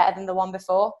I'd been better than the one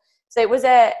before. So it was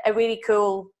a really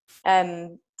cool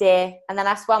day. And then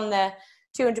I swam the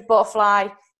 200 butterfly.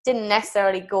 Didn't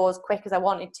necessarily go as quick as I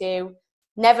wanted to.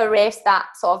 Never raced that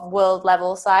sort of world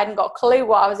level, so I hadn't got a clue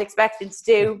what I was expecting to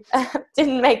do.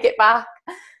 Didn't make it back.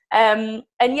 And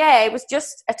yeah, it was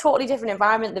just a totally different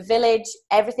environment. The village,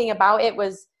 everything about it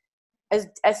was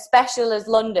as special as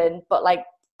London, but like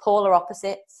polar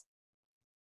opposites.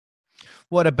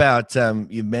 What about,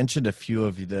 you mentioned a few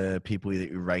of the people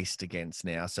that you raced against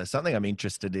now. So something I'm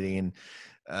interested in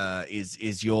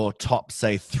is your top,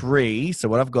 say, 3. So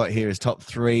what I've got here is top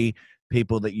 3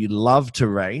 people that you love to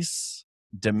race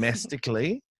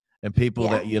domestically and people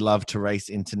that you love to race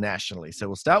internationally. So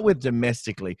we'll start with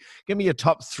domestically. Give me your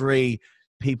top 3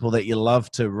 people that you love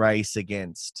to race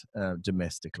against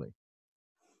domestically.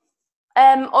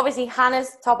 Obviously,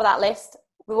 Hannah's top of that list.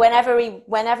 Whenever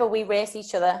we race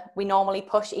each other, we normally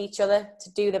push each other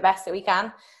to do the best that we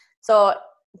can. So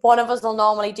one of us will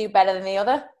normally do better than the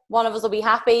other. One of us will be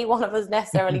happy. One of us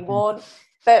necessarily won't.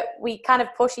 But we kind of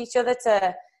push each other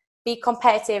to be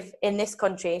competitive in this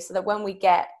country, so that when we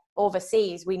get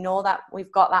overseas, we know that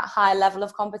we've got that high level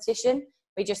of competition.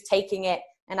 We're just taking it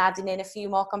and adding in a few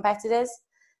more competitors.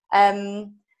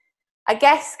 I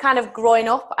guess kind of growing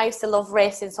up, I used to love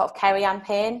racing sort of Kerry-Anne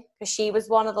Payne, because she was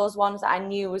one of those ones that I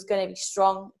knew was going to be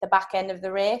strong at the back end of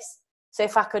the race. So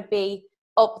if I could be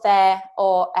up there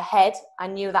or ahead, I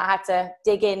knew that I had to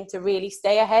dig in to really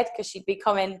stay ahead, because she'd be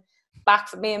coming back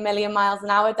for me a million miles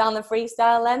an hour down the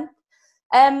freestyle then.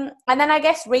 And then I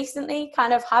guess recently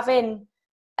kind of having,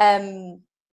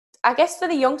 I guess for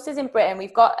the youngsters in Britain,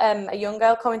 we've got a young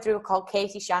girl coming through called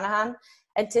Katie Shanahan.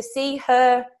 And to see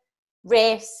her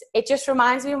race, it just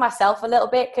reminds me of myself a little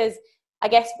bit, because I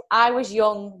guess I was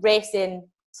young racing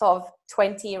sort of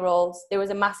 20-year-olds. There was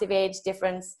a massive age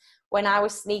difference when I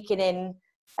was sneaking in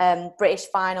British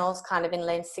finals kind of in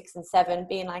lane 6 and 7,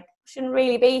 being like, shouldn't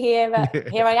really be here, but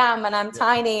here I am, and I'm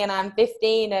tiny and I'm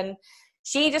 15. And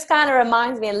she just kind of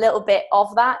reminds me a little bit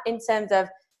of that, in terms of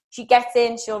she gets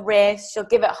in, she'll race, she'll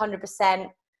give it 100%.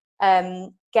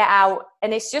 get out.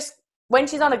 And it's just, when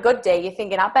she's on a good day, you're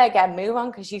thinking, I better get a move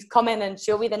on because she's coming and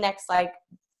she'll be the next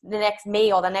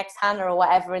me or the next Hannah or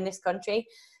whatever in this country.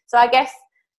 So I guess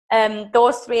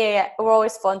those three were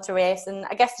always fun to race. And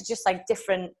I guess it's just like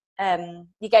different,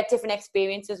 you get different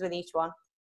experiences with each one.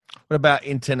 What about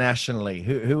internationally?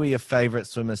 Who are your favourite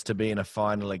swimmers to be in a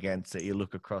final against that you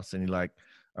look across and you're like,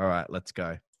 all right, let's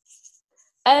go?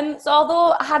 So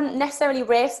although I hadn't necessarily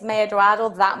raced Maya Dorado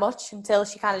that much until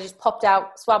she kind of just popped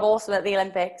out, swam awesome at the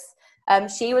Olympics,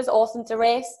 she was awesome to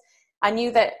race. I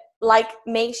knew that, like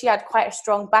me, she had quite a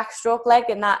strong backstroke leg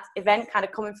in that event, kind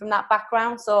of coming from that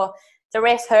background. So to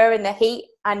race her in the heat,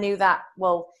 I knew that,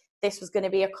 well, this was going to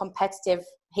be a competitive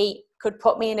heat, could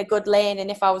put me in a good lane, and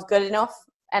if I was good enough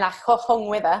and I hung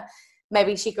with her,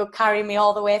 maybe she could carry me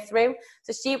all the way through.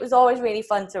 So she was always really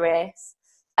fun to race.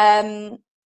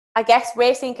 I guess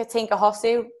racing Katinka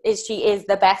Hosszu she is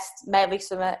the best medley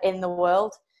swimmer in the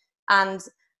world, and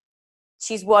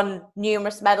she's won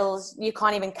numerous medals. You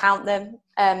can't even count them.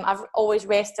 I've always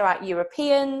raced her at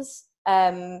Europeans,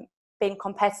 been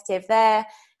competitive there,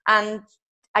 and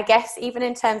I guess even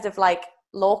in terms of like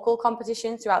local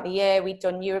competitions throughout the year, we'd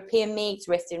done European meets,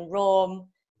 raced in Rome,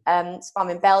 swam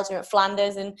in Belgium at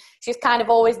Flanders, and she's kind of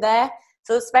always there.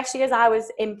 So especially as I was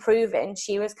improving,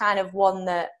 she was kind of one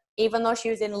that, even though she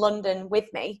was in London with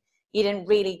me, you didn't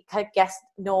really, I guess,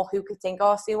 know who Katinka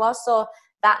Hosszu was. So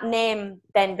that name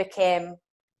then became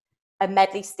a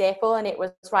medley staple, and it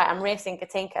was, right, I'm racing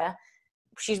Katinka.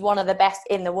 She's one of the best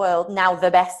in the world, now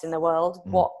the best in the world.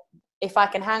 What if I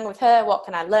can hang with her? What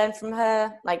can I learn from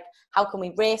her? Like, how can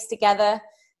we race together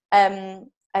and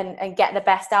get the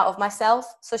best out of myself?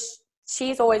 So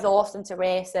she's always awesome to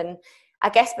race, and I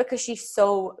guess because she's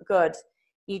so good,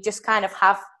 you just kind of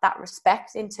have that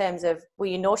respect in terms of, well,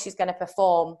 you know she's going to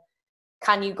perform.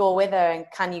 Can you go with her and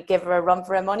can you give her a run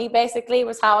for her money, basically,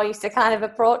 was how I used to kind of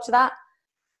approach that.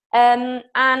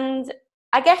 And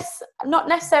I guess not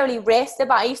necessarily raced her,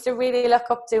 but I used to really look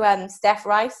up to Steph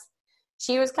Rice.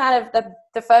 She was kind of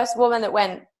the first woman that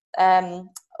went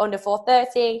under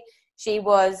 430.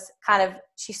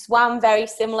 She swam very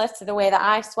similar to the way that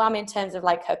I swam in terms of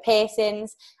like her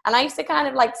pacings. And I used to kind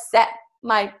of like set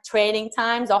my training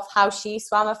times off how she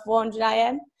swam a 400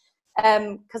 IM.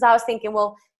 Because I was thinking,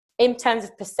 well, in terms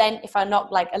of percent, if I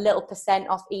knocked like a little percent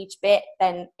off each bit,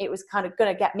 then it was kind of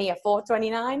going to get me a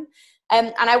 429.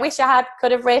 And I wish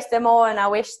could have raced her more, and I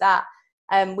wish that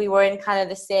we were in kind of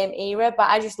the same era.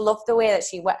 But I just loved the way that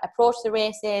she approached the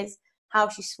races, how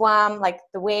she swam, like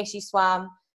the way she swam.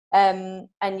 And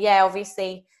yeah,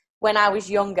 obviously, when I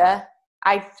was younger,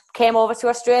 I came over to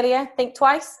Australia, I think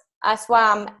twice. I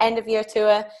swam end of year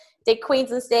tour, did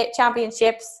Queensland State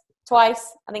Championships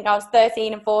twice. I think I was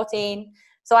 13 and 14.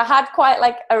 So I had quite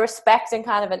like a respect and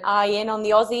kind of an eye in on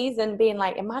the Aussies, and being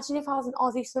like, imagine if I was an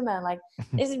Aussie swimmer, like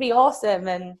this would be awesome.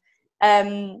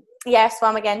 And yeah,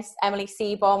 swam against Emily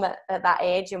Seebohm at that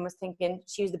age, and was thinking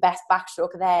she was the best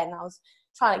backstroker there, and I was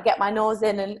trying to get my nose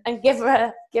in and give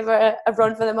her a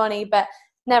run for the money, but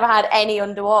never had any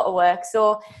underwater work.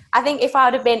 So I think if I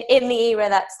would have been in the era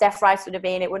that Steph Rice would have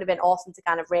been, it would have been awesome to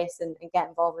kind of race and get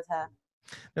involved with her.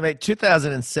 Now, mate,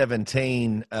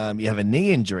 2017, you have a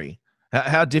knee injury.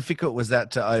 How difficult was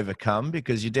that to overcome?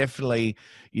 Because you definitely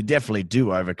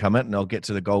do overcome it, and I'll get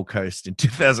to the Gold Coast in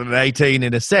 2018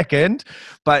 in a second.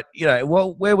 But, you know,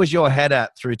 where was your head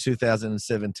at through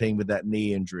 2017 with that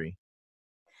knee injury?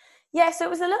 Yeah, so it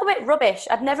was a little bit rubbish.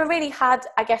 I'd never really had,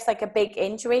 I guess, like a big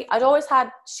injury. I'd always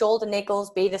had shoulder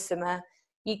niggles, be the swimmer.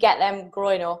 You get them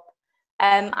growing up.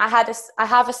 I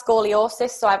have a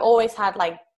scoliosis, so I've always had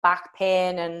like back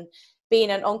pain and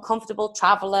being an uncomfortable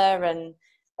traveller and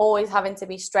always having to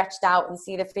be stretched out and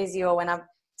see the physio when I'm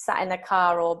sat in a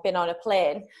car or been on a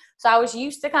plane. So I was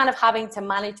used to kind of having to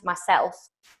manage myself,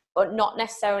 but not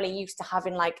necessarily used to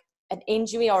having like an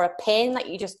injury or a pain that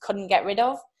you just couldn't get rid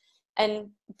of. And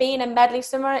being a medley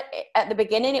swimmer at the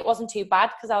beginning, it wasn't too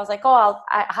bad because I was like,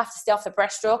 I have to stay off the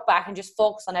breaststroke, but I can just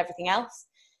focus on everything else.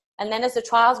 And then as the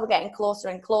trials were getting closer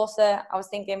and closer, I was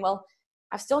thinking, well,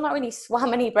 I've still not really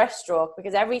swam any breaststroke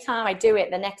because every time I do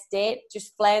it, the next day it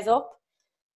just flares up.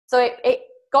 So it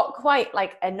got quite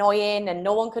like annoying, and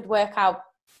no one could work out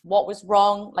what was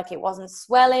wrong. Like it wasn't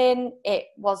swelling, it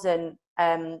wasn't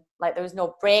like there was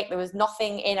no break, there was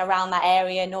nothing in around that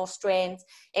area, no strains.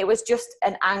 It was just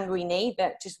an angry knee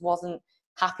that just wasn't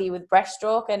happy with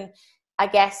breaststroke. And I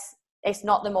guess it's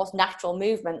not the most natural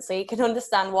movement, so you can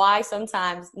understand why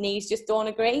sometimes knees just don't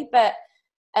agree. But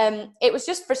it was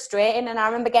just frustrating. And I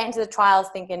remember getting to the trials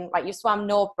thinking, right, you swam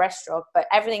no breaststroke, but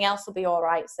everything else will be all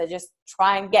right. So just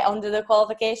try and get under the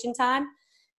qualification time.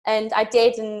 And I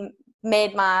did, and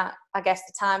made my, I guess,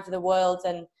 the time for the Worlds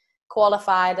and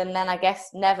qualified, and then I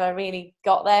guess never really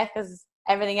got there because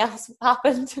everything else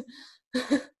happened.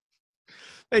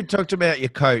 You talked about your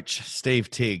coach, Steve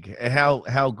Tigg.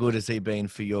 How good has he been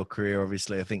for your career?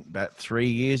 Obviously, I think about 3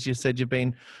 years you said you've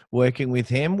been working with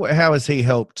him. How has he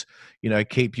helped,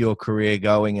 keep your career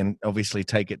going and obviously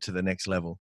take it to the next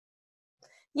level?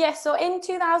 Yeah, so in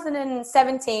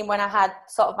 2017, when I had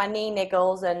sort of my knee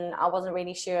niggles and I wasn't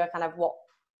really sure kind of what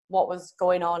was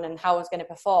going on and how I was going to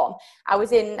perform, I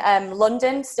was in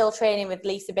London still training with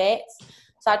Lisa Bates.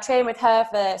 So I trained with her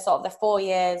for sort of the 4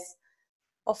 years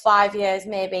or 5 years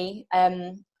maybe,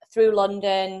 through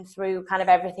London, through kind of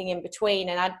everything in between.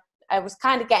 And I was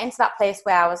kind of getting to that place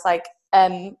where I was like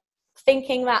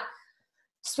thinking that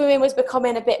swimming was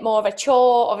becoming a bit more of a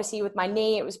chore. Obviously with my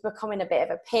knee, it was becoming a bit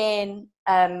of a pain,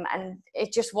 and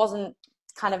it just wasn't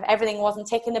kind of, everything wasn't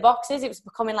ticking the boxes. It was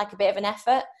becoming like a bit of an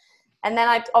effort. And then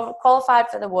I qualified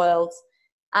for the Worlds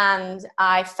and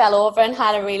I fell over and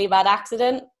had a really bad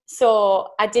accident. So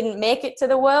I didn't make it to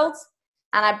the Worlds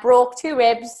and I broke 2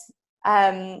 ribs.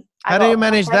 How do you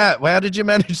manage that? How did you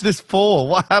manage this fall?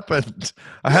 What happened?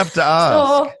 I have to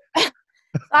ask. So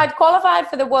I'd qualified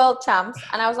for the World Champs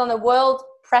and I was on the World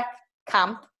Prep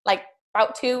Camp, like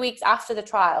about 2 weeks after the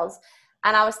trials.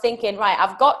 And I was thinking, right,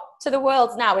 I've got to the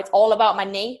Worlds now. It's all about my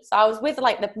knee. So I was with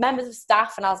like the members of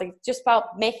staff and I was like, just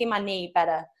about making my knee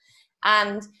better.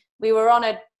 And we were on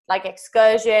a like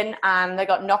excursion and I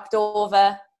got knocked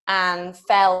over and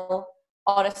fell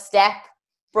on a step,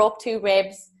 broke 2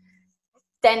 ribs.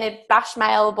 Then it bashed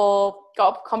my elbow,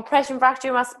 got a compression fracture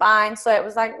in my spine. So it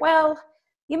was like, well,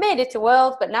 you made it to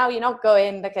Worlds, but now you're not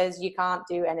going because you can't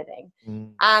do anything.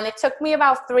 And it took me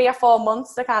about 3 or 4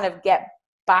 months to kind of get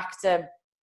back to,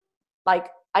 like,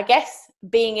 I guess,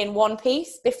 being in one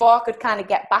piece before I could kind of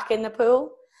get back in the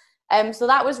pool. So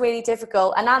that was really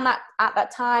difficult. And at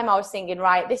that time, I was thinking,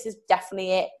 right, this is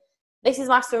definitely it. This is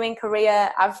my swimming career.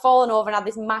 I've fallen over and had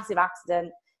this massive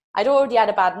accident. I'd already had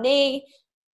a bad knee.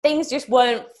 Things just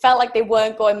felt like they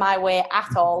weren't going my way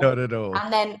at all. Not at all.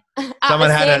 And then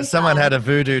someone had a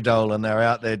voodoo doll and they're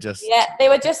out there just... Yeah, they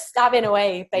were just stabbing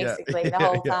away, basically, the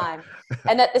whole time.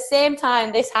 And at the same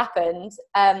time this happened,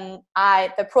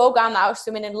 the program that I was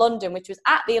swimming in London, which was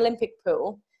at the Olympic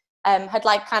pool, had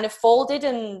like kind of folded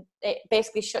and it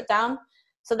basically shut down.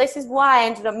 So this is why I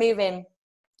ended up moving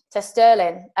to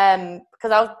Stirling,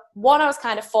 because I was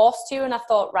kind of forced to, and I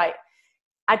thought, right,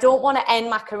 I don't want to end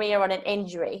my career on an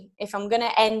injury. If I'm going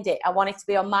to end it, I want it to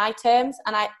be on my terms.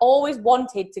 And I always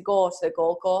wanted to go to the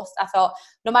Gold Coast. I thought,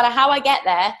 no matter how I get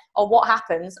there or what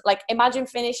happens, like imagine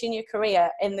finishing your career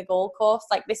in the Gold Coast.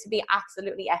 Like this would be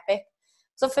absolutely epic.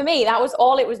 So for me, that was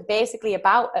all it was basically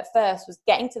about at first, was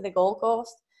getting to the Gold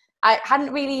Coast. I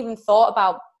hadn't really even thought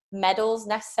about medals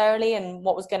necessarily and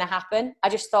what was going to happen. I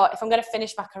just thought, if I'm going to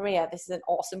finish my career, this is an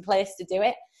awesome place to do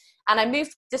it. And I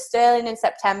moved to Stirling in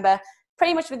September,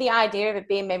 pretty much with the idea of it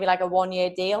being maybe like a 1-year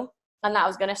deal, and that I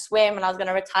was going to swim and I was going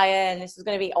to retire and this was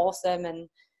going to be awesome and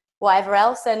whatever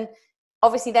else. And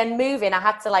obviously then moving, I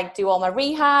had to like do all my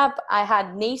rehab. I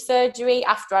had knee surgery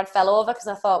after I'd fell over because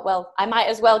I thought, well, I might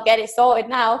as well get it sorted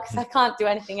now because I can't do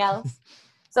anything else.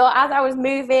 So as I was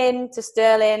moving to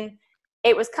Stirling,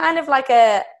 it was kind of like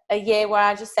a year where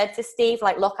I just said to Steve,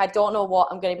 like, look, I don't know what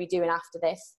I'm going to be doing after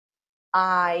this.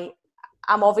 I'm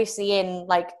obviously in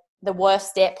like the worst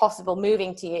state possible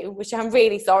moving to you, which I'm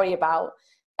really sorry about.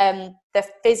 The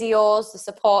physios, the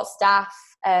support staff,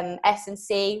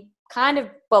 S&C kind of,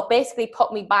 well, basically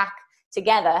put me back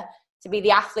together to be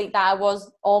the athlete that I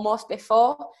was almost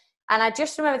before. And I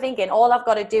just remember thinking, all I've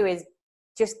got to do is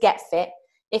just get fit.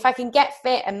 If I can get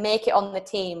fit and make it on the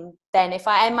team, then if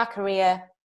I end my career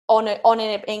on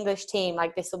an English team,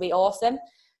 like this will be awesome.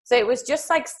 So it was just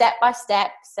like step by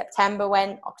step. September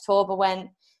went, October went,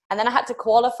 and then I had to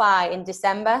qualify in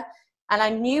December. And I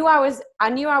knew I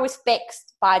was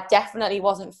fixed, but I definitely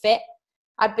wasn't fit.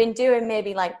 I'd been doing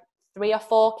maybe like 3 or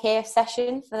 4K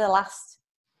sessions for the last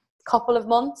couple of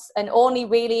months. And only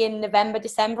really in November,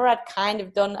 December, I'd kind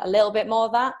of done a little bit more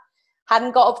of that.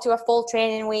 Hadn't got up to a full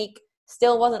training week,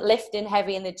 still wasn't lifting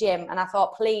heavy in the gym. And I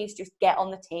thought, please just get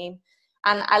on the team.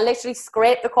 And I literally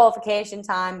scraped the qualification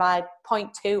time by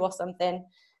 0.2 or something.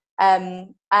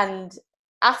 And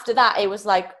after that, it was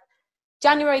like,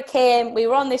 January came, we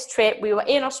were on this trip, we were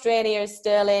in Australia as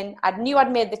Stirling. I knew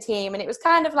I'd made the team, and it was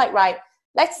kind of like, right,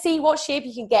 let's see what shape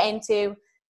you can get into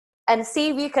and see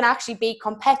if you can actually be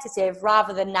competitive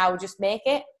rather than now just make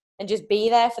it and just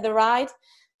be there for the ride.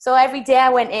 So every day I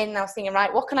went in and I was thinking,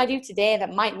 right, what can I do today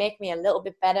that might make me a little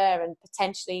bit better and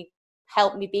potentially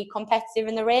help me be competitive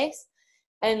in the race?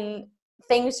 And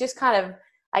things just kind of,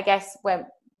 I guess, went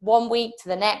one week to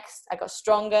the next, I got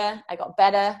stronger, I got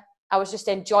better. I was just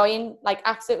enjoying, like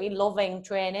absolutely loving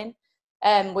training,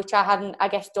 which I hadn't, I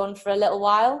guess, done for a little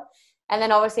while. And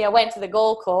then obviously I went to the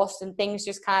Gold Coast and things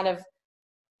just kind of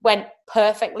went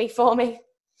perfectly for me.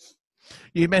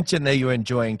 You mentioned that you were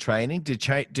enjoying training. Did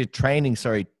training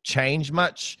change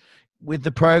much with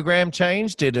the program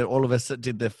change? Did it all of us,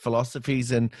 did the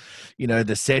philosophies and, you know,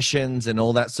 the sessions and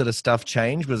all that sort of stuff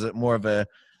change? Was it more of a,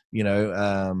 you know,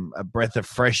 a breath of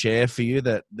fresh air for you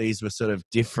that these were sort of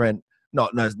different,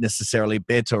 not necessarily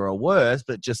better or worse,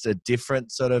 but just a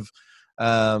different sort of,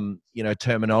 you know,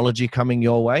 terminology coming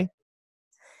your way?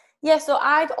 Yeah, so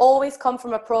I'd always come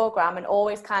from a program and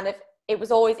always kind of, it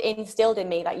was always instilled in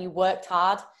me that you worked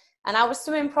hard. And I was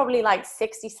swimming probably like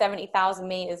 60, 70,000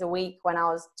 meters a week when I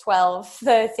was 12,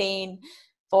 13,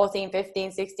 14,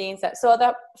 15, 16. So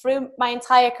that through my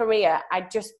entire career,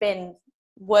 I'd just been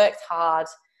worked hard.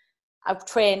 I've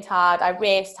trained hard. I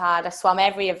raced hard. I swam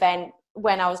every event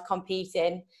when I was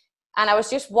competing. And I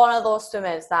was just one of those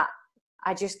swimmers that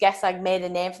I just guess I made a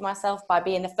name for myself by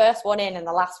being the first one in and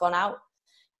the last one out.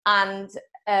 And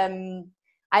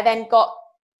I then got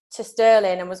to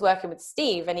Stirling and was working with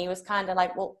Steve, and he was kind of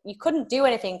like, well, you couldn't do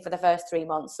anything for the first 3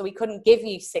 months, so we couldn't give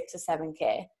you 6 or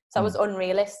 7K. So that was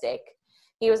unrealistic.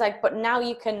 He was like, but now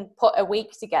you can put a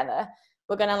week together.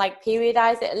 We're going to like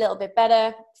periodize it a little bit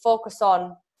better, focus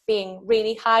on being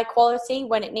really high quality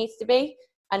when it needs to be,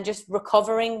 and just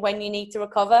recovering when you need to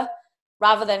recover,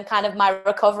 rather than kind of my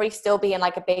recovery still being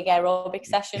like a big aerobic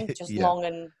session, just long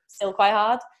and still quite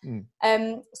hard.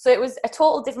 So it was a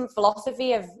total different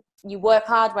philosophy of you work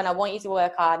hard when I want you to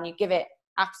work hard and you give it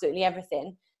absolutely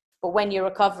everything. But when you're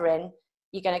recovering,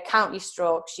 you're going to count your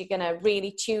strokes. You're going to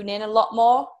really tune in a lot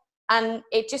more. And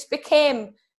it just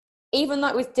became, even though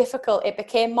it was difficult, it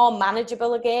became more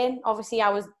manageable again. Obviously,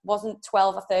 I wasn't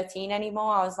 12 or 13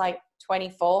 anymore. I was like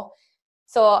 24.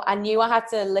 So I knew I had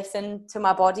to listen to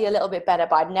my body a little bit better,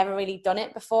 but I'd never really done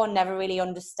it before, never really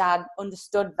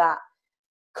understood that.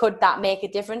 Could that make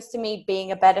a difference to me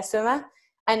being a better swimmer?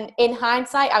 And in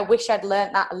hindsight, I wish I'd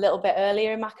learned that a little bit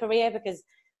earlier in my career, because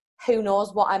who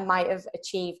knows what I might have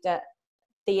achieved at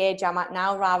the age I'm at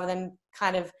now, rather than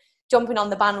kind of jumping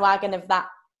on the bandwagon of that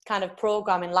kind of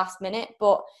programming last minute.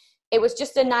 But it was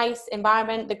just a nice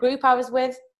environment. The group I was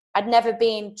with, I'd never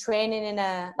been training in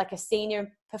a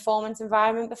senior performance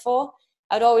environment before.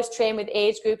 I'd always trained with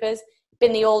age groupers,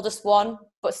 been the oldest one,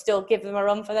 but still give them a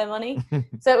run for their money.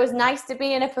 So it was nice to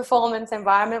be in a performance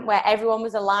environment where everyone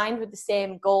was aligned with the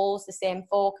same goals, the same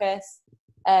focus,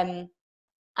 and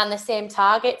the same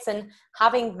targets. And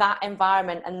having that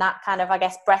environment and that kind of, I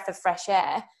guess, breath of fresh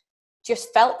air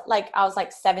just felt like I was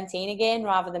like 17 again,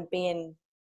 rather than being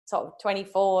sort of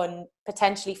 24 and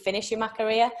potentially finishing my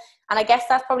career. And I guess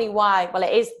that's probably why, well,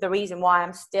 it is the reason why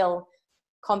I'm still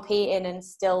competing and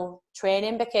still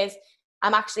training, because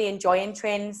I'm actually enjoying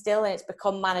training still, and it's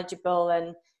become manageable,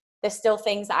 and there's still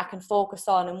things that I can focus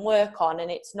on and work on, and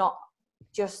it's not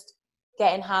just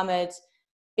getting hammered,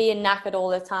 being knackered all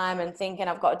the time and thinking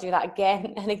I've got to do that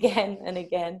again and again and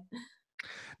again.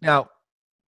 Now,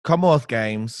 Commonwealth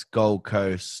Games, Gold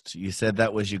Coast, you said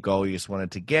that was your goal. You just wanted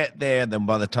to get there. Then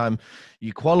by the time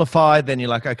you qualified, then you're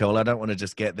like, okay, well, I don't want to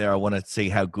just get there. I want to see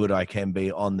how good I can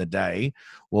be on the day.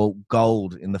 Well,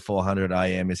 gold in the 400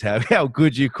 IM is how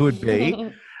good you could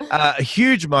be. A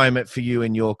huge moment for you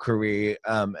in your career.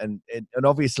 And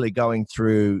obviously going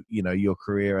through, you know, your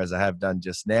career as I have done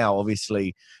just now,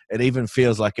 obviously it even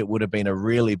feels like it would have been a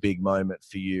really big moment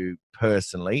for you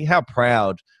personally. How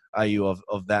proud are you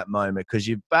of that moment? Because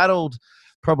you've battled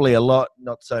probably a lot,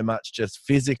 not so much just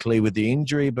physically with the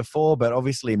injury before, but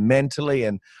obviously mentally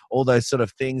and all those sort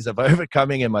of things of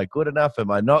overcoming. Am I good enough? Am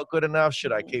I not good enough?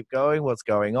 Should I keep going? What's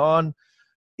going on?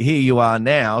 Here you are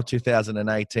now,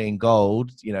 2018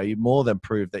 gold. You know, you more than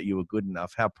proved that you were good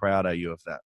enough. How proud are you of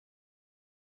that?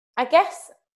 I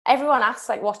guess everyone asks,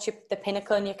 like, what's the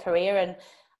pinnacle in your career? And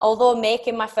although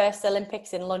making my first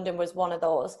Olympics in London was one of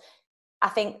those, I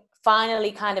think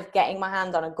finally kind of getting my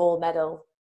hand on a gold medal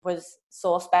was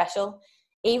so special.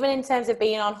 Even in terms of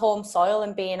being on home soil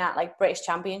and being at like British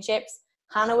Championships,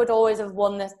 Hannah would always have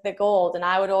won the gold and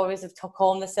I would always have took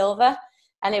home the silver.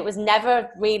 And it was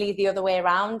never really the other way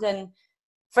around. And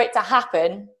for it to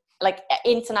happen, like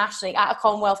internationally at a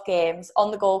Commonwealth Games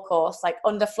on the Gold Coast, like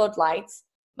under floodlights,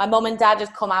 my mum and dad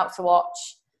had come out to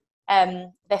watch.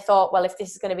 They thought, well, if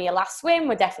this is going to be a last swim,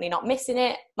 we're definitely not missing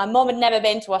it. My mum had never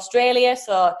been to Australia,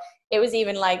 so it was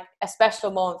even like a special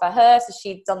moment for her. So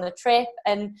she'd done the trip.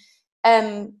 And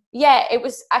it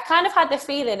was, I kind of had the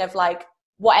feeling of like,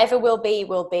 whatever will be,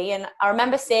 will be. And I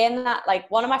remember saying that,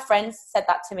 like one of my friends said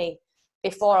that to me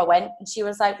before I went. And she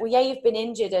was like, well, yeah, you've been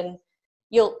injured and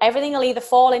everything will either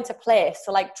fall into place.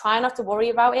 So like, try not to worry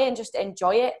about it and just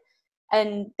enjoy it.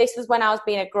 And this was when I was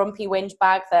being a grumpy whinge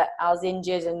bag that I was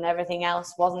injured and everything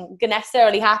else wasn't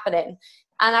necessarily happening.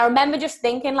 And I remember just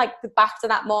thinking like back to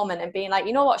that moment and being like,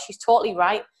 you know what, she's totally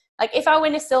right. Like if I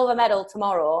win a silver medal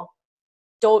tomorrow,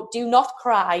 do not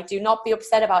cry, do not be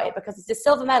upset about it, because it's a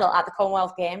silver medal at the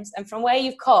Commonwealth Games. And from where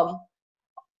you've come,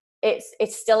 it's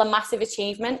still a massive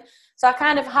achievement. So I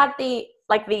kind of had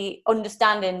the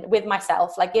understanding with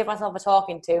myself, like gave myself a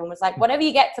talking to and was like, whatever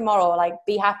you get tomorrow, like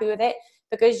be happy with it,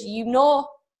 because you know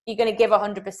you're going to give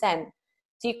 100%.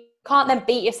 So you can't then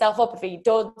beat yourself up if you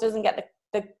doesn't get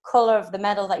the colour of the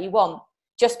medal that you want,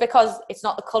 just because it's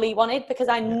not the colour you wanted, because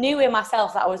I knew in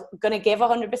myself that I was going to give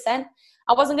 100%.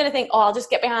 I wasn't going to think, I'll just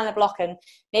get behind the block and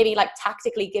maybe like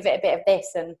tactically give it a bit of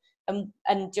this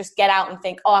and just get out and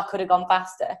think, I could have gone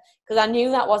faster, because I knew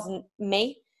that wasn't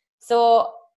me.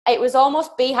 So it was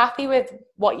almost be happy with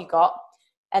what you got.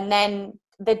 And then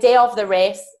the day of the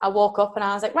race, I woke up and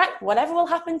I was like, right, whatever will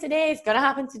happen today is going to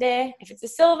happen today. If it's a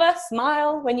silver,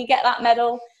 smile when you get that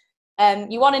medal.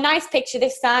 You want a nice picture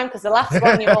this time, because the last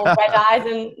one you're all red eyes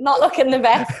and not looking the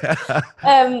best.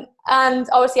 And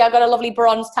obviously I got a lovely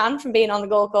bronze tan from being on the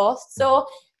Gold Coast. So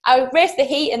I raced the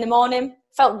heat in the morning,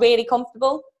 felt really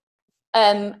comfortable.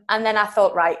 And then I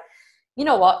thought, right, you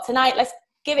know what, tonight let's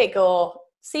give it a go,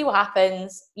 see what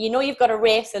happens. You know you've got to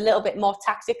race a little bit more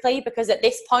tactically, because at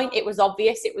this point it was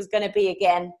obvious it was going to be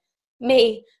again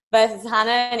me versus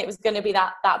Hannah, and it was going to be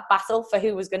that battle for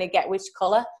who was going to get which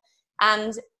colour.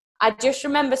 And I just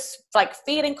remember like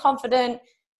feeling confident,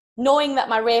 knowing that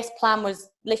my race plan was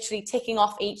literally ticking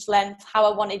off each length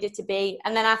how I wanted it to be.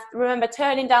 And then I remember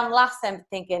turning down the last length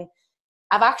thinking,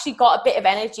 I've actually got a bit of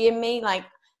energy in me. Like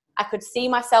I could see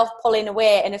myself pulling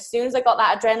away. And as soon as I got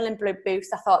that adrenaline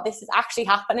boost, I thought, this is actually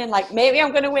happening. Like maybe I'm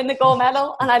going to win the gold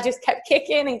medal. And I just kept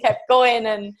kicking and kept going.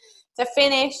 And to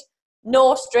finish,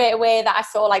 know straight away that I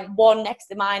saw like one next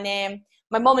to my name.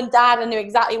 My mum and dad, I knew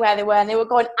exactly where they were, and they were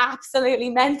going absolutely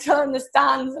mental in the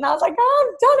stands. And I was like,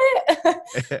 oh, I've done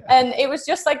it. And it was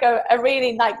just like a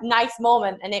really like nice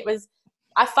moment. And it was,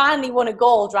 I finally won a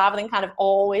gold rather than kind of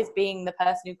always being the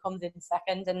person who comes in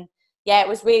second. And yeah, it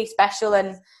was really special.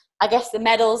 And I guess the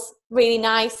medal's really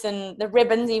nice and the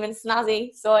ribbon's even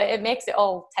snazzy. So it makes it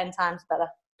all 10 times better.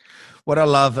 What I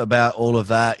love about all of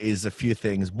that is a few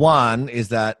things. One is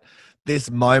that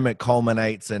this moment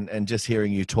culminates and just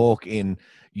hearing you talk in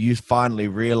you finally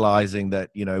realizing that,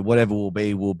 you know, whatever will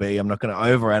be, will be. I'm not going to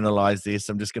overanalyze this.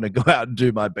 I'm just going to go out and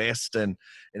do my best. And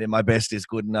if my best is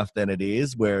good enough, then it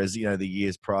is. Whereas, you know, the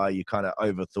years prior, you kind of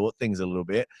overthought things a little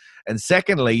bit. And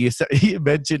secondly, you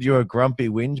mentioned you're a grumpy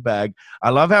whinge bag.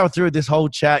 I love how through this whole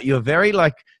chat, you're very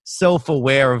like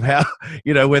self-aware of how,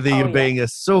 you know, whether you're being a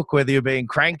sook, whether you're being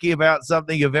cranky about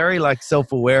something, you're very like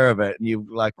self-aware of it. And you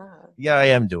like, yeah, I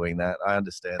am doing that. I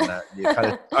understand that. You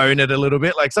kind of own it a little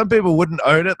bit. Like some people wouldn't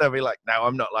own it. They'll be like, no,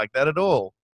 I'm not like that at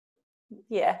all.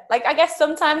 Yeah. Like, I guess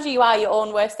sometimes you are your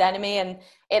own worst enemy. And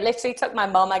it literally took my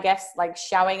mum, I guess, like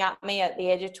shouting at me at the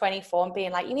age of 24 and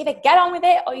being like, you either get on with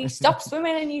it or you stop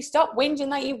swimming and you stop whinging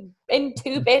that you're in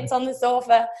 2 bits on the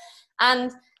sofa.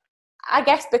 And I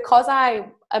guess because I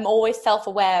am always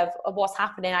self-aware of what's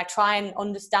happening, I try and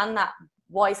understand that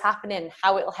what is happening,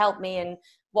 how it'll help me and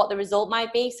what the result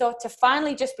might be. So to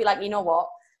finally just be like, you know what,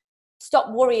 stop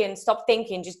worrying, stop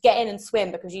thinking, just get in and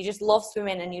swim because you just love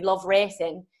swimming and you love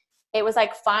racing. It was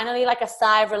like finally like a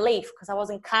sigh of relief because I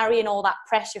wasn't carrying all that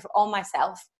pressure on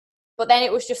myself. But then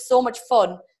it was just so much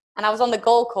fun. And I was on the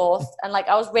Gold Coast and like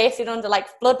I was racing under like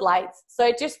floodlights. So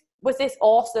it just was this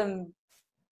awesome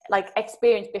like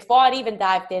experience. Before I'd even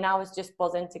dived in, I was just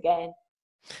buzzing to get in.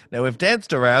 Now, we've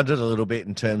danced around it a little bit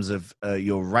in terms of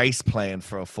your race plan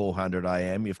for a 400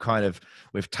 IM.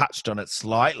 We've touched on it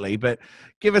slightly, but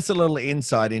give us a little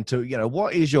insight into, you know,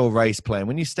 what is your race plan?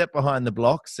 When you step behind the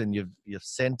blocks and you've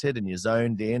centered and you're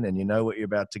zoned in and you know what you're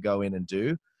about to go in and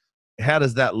do, how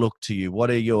does that look to you?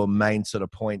 What are your main sort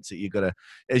of points that you got to,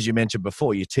 as you mentioned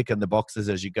before, you tick in the boxes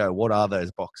as you go. What are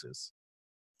those boxes?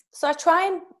 So I try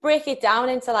and break it down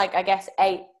into like, I guess,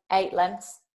 eight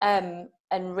lengths.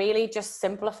 And really just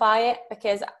simplify it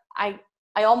because I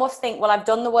almost think, well, I've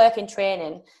done the work in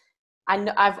training.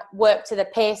 I've worked to the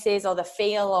paces or the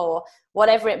feel or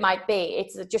whatever it might be.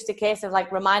 It's just a case of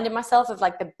like reminding myself of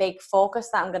like the big focus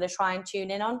that I'm going to try and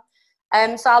tune in on.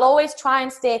 So I'll always try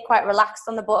and stay quite relaxed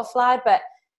on the butterfly, but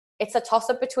it's a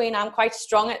toss-up between I'm quite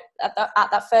strong at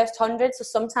that first 100. So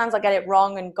sometimes I get it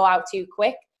wrong and go out too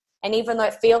quick. And even though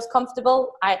it feels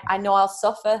comfortable, I know I'll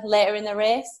suffer later in the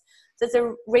race. So it's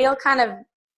a real kind of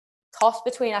toss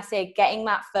between, I say, getting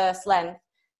that first length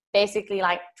basically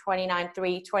like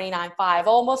 29.3, 29.5,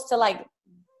 almost to like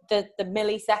the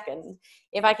millisecond.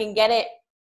 If I can get it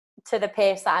to the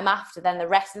pace that I'm after, then the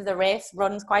rest of the race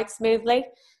runs quite smoothly.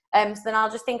 So then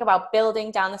I'll just think about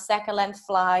building down the second length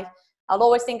fly. I'll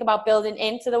always think about building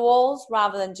into the walls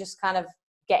rather than just kind of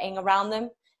getting around them,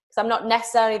 because I'm not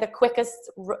necessarily the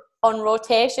quickest on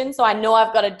rotation, so I know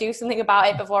I've got to do something about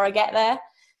it before I get there.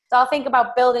 So I'll think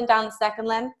about building down the second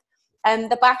length.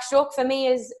 And the backstroke for me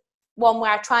is one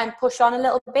where I try and push on a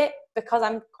little bit because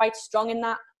I'm quite strong in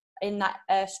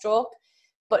that stroke,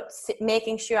 but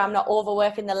making sure I'm not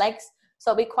overworking the legs.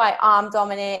 So I'll be quite arm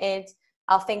dominated.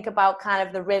 I'll think about kind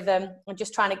of the rhythm and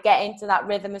just trying to get into that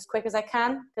rhythm as quick as I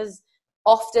can, because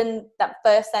often that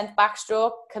first length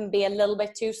backstroke can be a little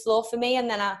bit too slow for me, and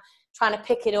then I'm trying to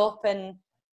pick it up and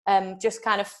just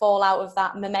kind of fall out of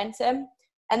that momentum.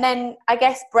 And then I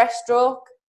guess breaststroke,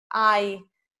 I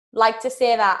like to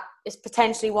say that is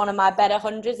potentially one of my better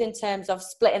hundreds in terms of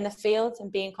splitting the field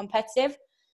and being competitive.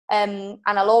 And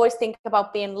I'll always think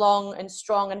about being long and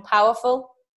strong and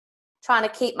powerful, trying to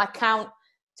keep my count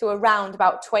to around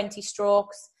about 20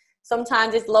 strokes.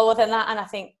 Sometimes it's lower than that, and I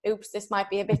think, oops, this might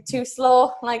be a bit too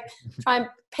slow. Like, try and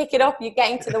pick it up. You're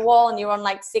getting to the wall and you're on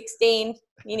like 16.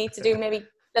 You need to do maybe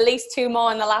at least 2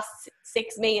 more in the last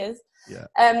 6 meters. Yeah.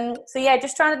 So yeah,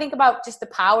 just trying to think about just the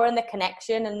power and the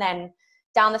connection. And then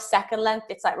down the second length,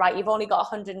 it's like, right, you've only got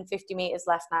 150 meters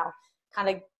left now. Kind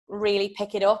of really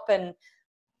pick it up and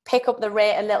pick up the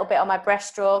rate a little bit on my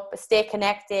breaststroke, but stay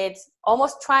connected.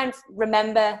 Almost try and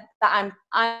remember that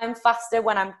I'm faster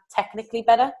when I'm technically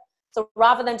better. So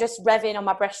rather than just revving on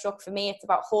my breaststroke, for me, it's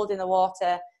about holding the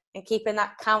water and keeping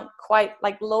that count quite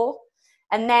like low.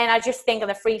 And then I just think of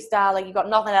the freestyle, like you've got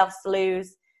nothing else to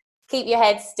lose. Keep your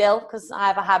head still, because I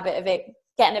have a habit of it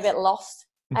getting a bit lost.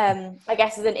 I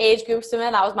guess as an age group swimmer,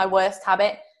 that was my worst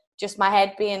habit, just my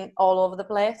head being all over the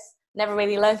place. Never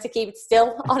really learned to keep it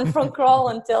still on front crawl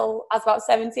until I was about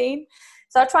 17.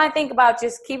 So I try and think about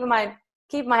just keeping my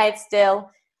head still.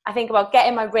 I think about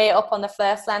getting my rate up on the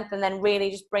first length and then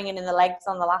really just bringing in the legs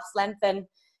on the last length. And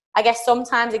I guess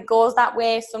sometimes it goes that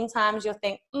way. Sometimes you'll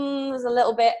think, there's a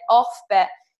little bit off. But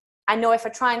I know if I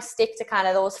try and stick to kind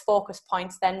of those focus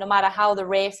points, then no matter how the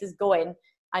race is going,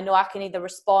 I know I can either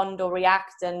respond or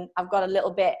react. And I've got a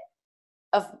little bit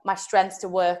of my strengths to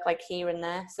work like here and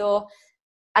there. So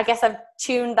I guess I've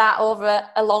tuned that over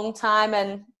a long time,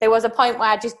 and there was a point where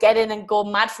I'd just get in and go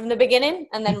mad from the beginning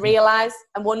and then realise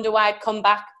and wonder why I'd come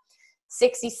back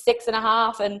 66 and a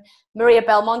half and Maria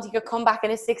Belmonte could come back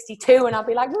in a 62 and I'll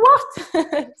be like,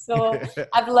 what? So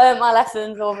I've learned my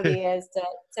lessons over the years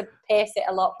to pace it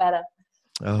a lot better.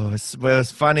 Oh,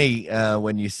 it's funny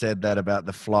when you said that about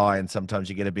the fly, and sometimes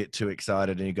you get a bit too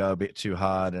excited and you go a bit too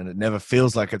hard, and it never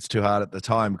feels like it's too hard at the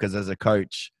time, because as a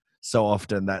coach, so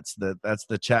often that's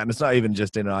the chat. And it's not even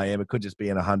just in IM. It could just be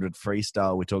in 100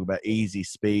 freestyle. We talk about easy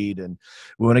speed, and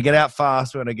we want to get out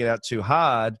fast. We want to get out too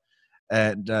hard.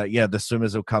 And the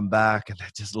swimmers will come back and they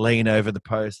just lean over the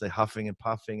post. They're huffing and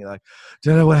puffing. And like,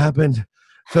 don't know what happened.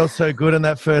 Felt so good in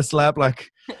that first lap.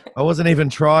 Like, I wasn't even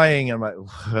trying. I'm like,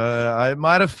 I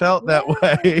might have felt that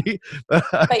way.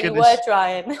 But you were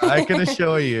trying. I can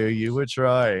assure you were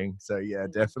trying. So yeah,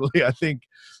 definitely. I think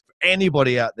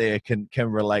anybody out there can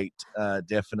relate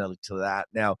definitely to that.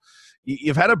 Now,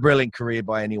 you've had a brilliant career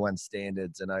by anyone's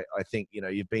standards, and I think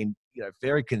you've been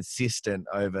very consistent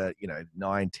over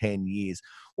 9-10 years.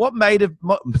 What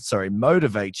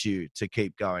motivates you to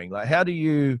keep going? Like, how do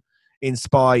you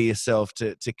inspire yourself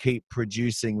to keep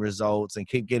producing results and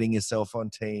keep getting yourself on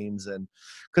teams? And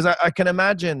because I can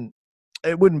imagine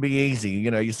it wouldn't be easy.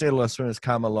 You see a lot of swimmers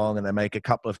come along and they make a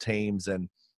couple of teams and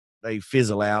they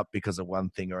fizzle out because of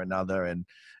one thing or another, and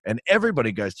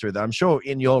everybody goes through that. I'm sure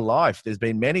in your life there's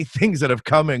been many things that have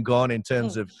come and gone in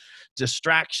terms of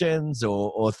distractions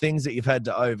or things that you've had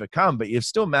to overcome, but you've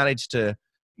still managed to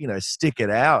stick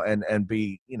it out and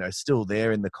be still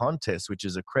there in the contest, which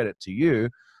is a credit to you.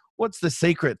 What's the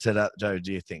secret to that, Joe,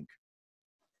 do you think?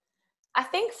 I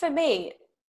think for me,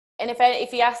 and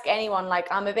if you ask anyone, like,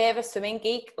 I'm a bit of a swimming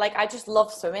geek. Like, I just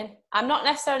love swimming. I'm not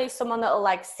necessarily someone that'll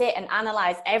like sit and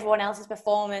analyze everyone else's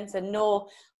performance and know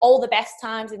all the best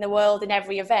times in the world in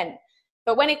every event.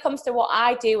 But when it comes to what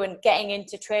I do and getting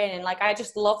into training, like, I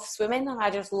just love swimming and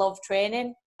I just love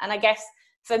training. And I guess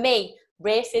for me,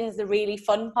 racing's the really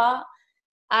fun part.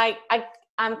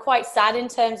 I'm quite sad in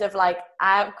terms of, like,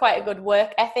 I have quite a good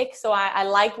work ethic. So I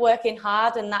like working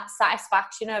hard, and that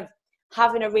satisfaction of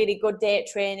having a really good day at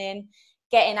training,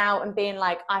 getting out and being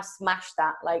like, I smashed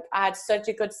that. Like, I had such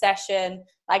a good session.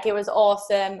 Like, it was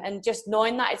awesome. And just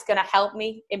knowing that it's going to help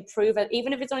me improve it,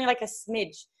 even if it's only like a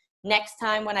smidge next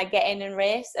time when I get in and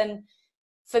race. And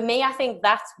for me, I think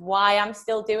that's why I'm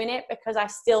still doing it, because I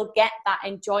still get that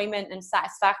enjoyment and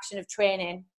satisfaction of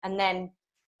training and then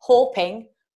hoping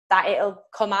that it'll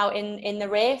come out in the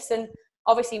race. And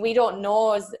obviously we don't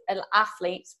know as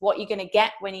athletes what you're going to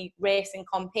get when you race and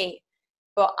compete.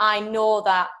 But I know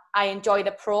that I enjoy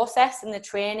the process and the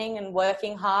training and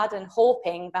working hard and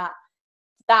hoping that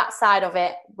that side of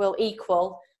it will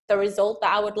equal the result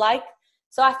that I would like.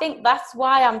 So I think that's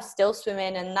why I'm still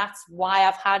swimming, and that's why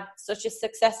I've had such a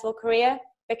successful career,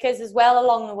 because as well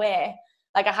along the way,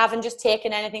 like I haven't just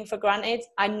taken anything for granted.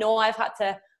 I know I've had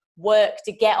to work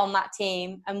to get on that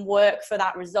team and work for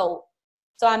that result.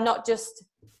 So I'm not just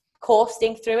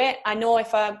coasting through it. I know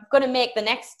if I'm going to make the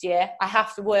next year, I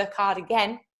have to work hard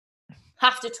again,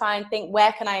 have to try and think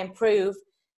where can I improve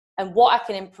and what I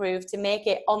can improve to make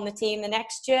it on the team the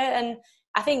next year. And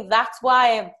I think that's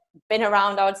why I've been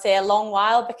around, I would say, a long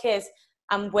while, because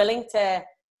I'm willing to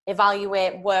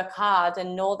evaluate, work hard,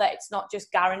 and know that it's not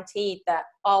just guaranteed that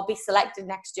I'll be selected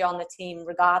next year on the team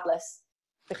regardless,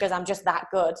 because I'm just that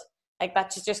good. Like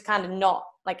that's just kind of not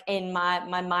like in my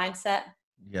mindset.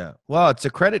 Yeah. Well, it's a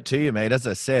credit to you, mate. As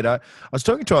I said, I was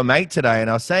talking to a mate today and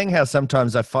I was saying how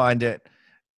sometimes I find it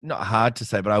not hard to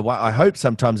say, but I hope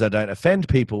sometimes I don't offend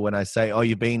people when I say, oh,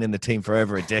 you've been in the team for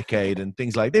over a decade and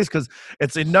things like this, because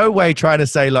it's in no way trying to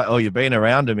say like, oh, you've been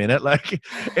around a minute. Like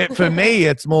for me,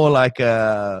 it's more like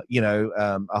a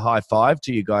high five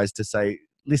to you guys to say,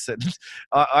 listen,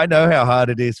 I know how hard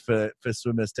it is for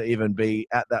swimmers to even be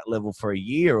at that level for a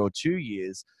year or 2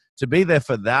 years. To be there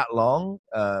for that long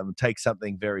takes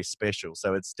something very special.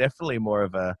 So it's definitely more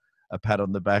of a pat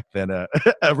on the back than a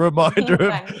reminder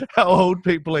of how old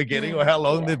people are getting or how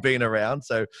long they've been around.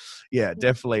 So yeah,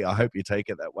 definitely. I hope you take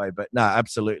it that way, but no,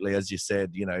 absolutely. As you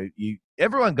said,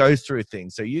 everyone goes through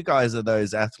things. So you guys are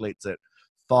those athletes that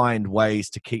find ways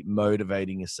to keep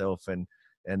motivating yourself and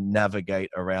navigate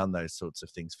around those sorts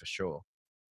of things for sure.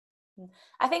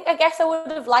 I guess I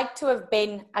would have liked to have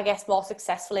been, more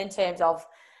successful in terms of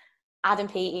Adam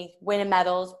Peaty winning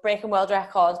medals, breaking world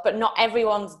records, but not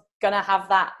everyone's going to have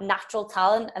that natural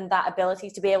talent and that ability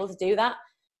to be able to do that.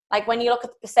 Like when you look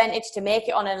at the percentage to make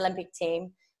it on an Olympic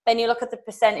team, then you look at the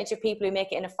percentage of people who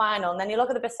make it in a final, and then you look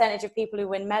at the percentage of people who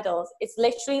win medals. It's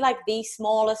literally like the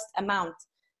smallest amount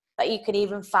that you could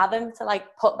even fathom to like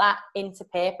put that into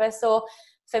paper. So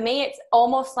for me, it's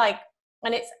almost like,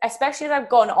 and it's especially as I've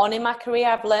gone on in my career,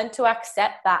 I've learned to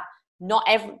accept that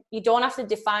you don't have to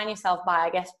define yourself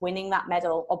by, winning that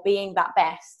medal or being that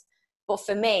best. But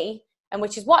for me, and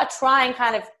which is what I try and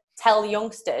kind of tell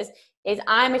youngsters, is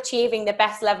I'm achieving the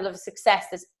best level of success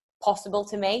that's possible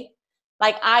to me.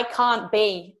 Like I can't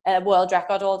be a world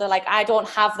record holder. Like I don't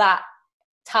have that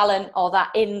talent or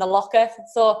that in the locker.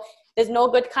 So there's no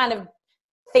good kind of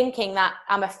thinking that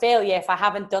I'm a failure if I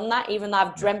haven't done that, even though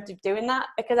I've dreamt of doing that,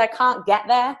 because I can't get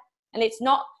there. And it's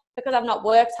not because I've not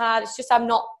worked hard. It's just I'm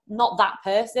not that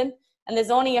person. And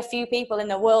there's only a few people in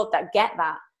the world that get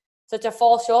that. So to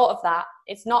fall short of that,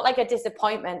 it's not like a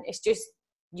disappointment. It's just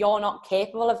you're not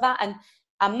capable of that. And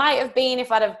I might have been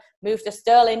if I'd have moved to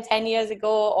Stirling 10 years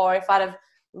ago, or if I'd have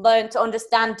learned to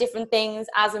understand different things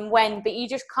as and when. But you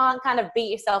just can't kind of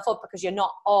beat yourself up because you're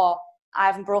not, I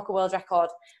haven't broke a world record,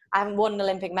 I haven't won an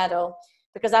Olympic medal.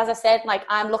 Because as I said, like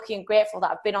I'm lucky and grateful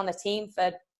that I've been on the team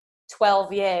for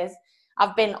 12 years.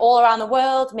 I've been all around the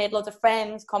world, made loads of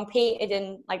friends, competed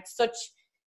in like such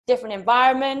different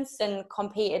environments and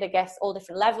competed, all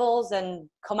different levels and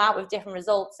come out with different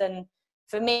results. And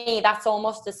for me, that's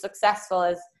almost as successful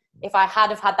as if I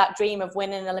had that dream of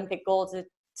winning Olympic gold as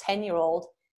a 10-year-old,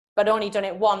 but only done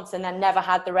it once and then never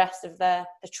had the rest of the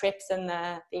trips and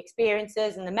the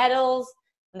experiences and the medals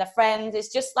and the friends.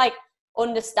 It's just like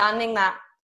understanding that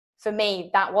for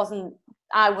me,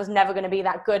 I was never going to be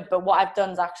that good, but what I've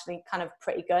done is actually kind of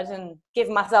pretty good, and give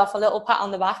myself a little pat on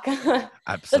the back. Absolutely.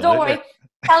 So don't worry,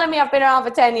 telling me I've been around for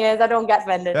 10 years, I don't get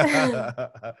offended.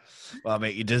 Well,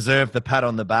 mate, you deserve the pat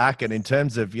on the back. And in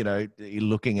terms of, you're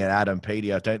looking at Adam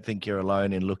Peaty, I don't think you're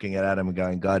alone in looking at Adam and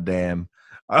going, God damn,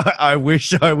 I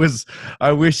wish I was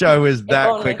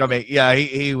that quick. I mean, yeah,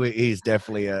 he's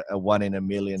definitely a one in a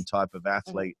million type of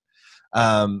athlete.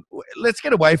 Let's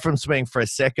get away from swimming for a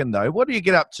second, though. What do you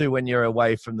get up to when you're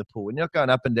away from the pool? When you're not going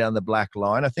up and down the black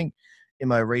line? I think in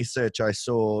my research I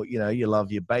saw, you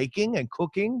love your baking and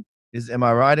cooking. Am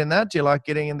I right in that? Do you like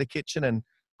getting in the kitchen and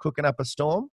cooking up a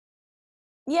storm?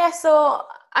 Yeah, so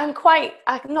I'm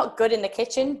not good in the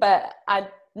kitchen, but I'm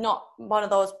not one of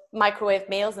those microwave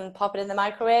meals and pop it in the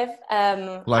microwave.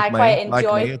 Quite enjoy.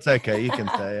 Like me, it's okay. You can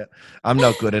say it. I'm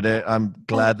not good at it. I'm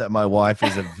glad that my wife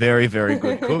is a very, very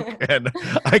good cook, and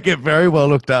I get very well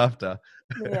looked after.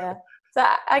 Yeah. So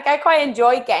I quite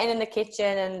enjoy getting in the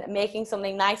kitchen and making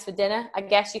something nice for dinner. I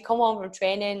guess you come home from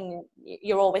training,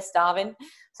 you're always starving.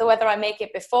 So whether I make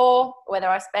it before, whether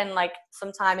I spend like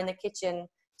some time in the kitchen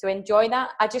to enjoy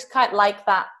that, I just kind of like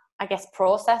that, I guess,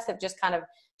 process of just kind of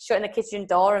shutting the kitchen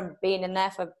door and being in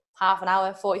there for half an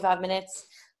hour, 45 minutes,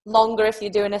 longer if you're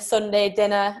doing a Sunday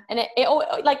dinner. And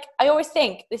like, I always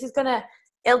think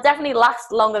it'll definitely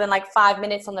last longer than like 5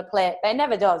 minutes on the plate, but it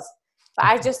never does. But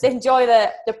I just enjoy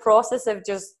the process of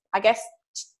just, I guess,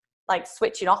 like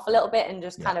switching off a little bit and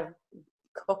just kind of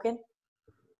cooking.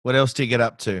 What else do you get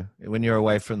up to when you're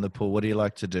away from the pool? What do you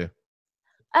like to do?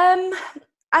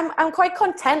 I'm quite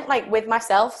content like with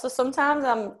myself. So sometimes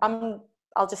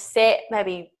I'll just sit,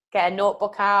 maybe get a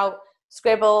notebook out,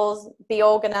 scribbles, be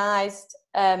organized,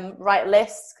 write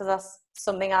lists, because that's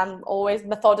something I'm always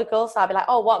methodical. So I'll be like,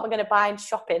 oh, what am I going to buy in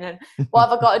shopping, and what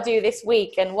have I got to do this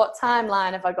week, and what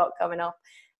timeline have I got coming up?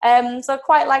 So I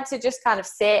quite like to just kind of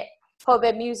sit, put a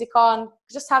bit of music on,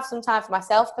 just have some time for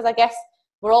myself, because I guess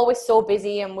we're always so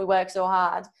busy and we work so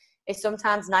hard. It's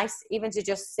sometimes nice even to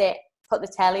just sit, put the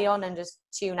telly on and just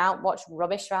tune out, watch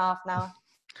rubbish for half an hour.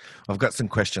 I've got some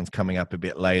questions coming up a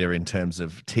bit later in terms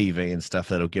of TV and stuff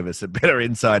that'll give us a better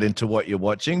insight into what you're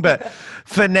watching. But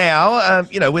for now,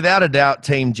 without a doubt,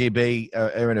 Team GB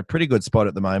are in a pretty good spot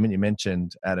at the moment. You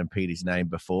mentioned Adam Peaty's name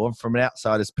before. From an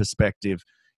outsider's perspective,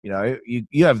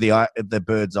 you have the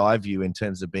bird's eye view in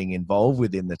terms of being involved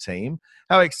within the team.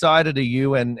 How excited are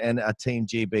you and a Team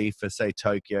GB for, say,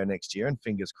 Tokyo next year? And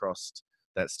fingers crossed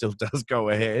that still does go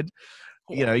ahead.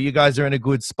 You guys are in a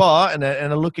good spot and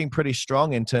are looking pretty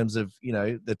strong in terms of,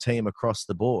 the team across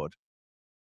the board.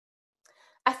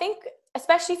 I think,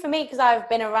 especially for me, because I've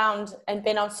been around and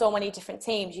been on so many different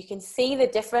teams, you can see the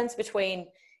difference between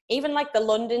even like the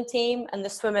London team and the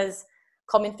swimmers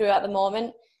coming through at the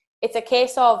moment. It's a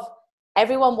case of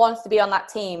everyone wants to be on that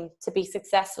team to be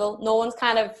successful. No one's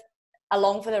kind of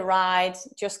along for the ride,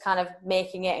 just kind of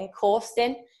making it and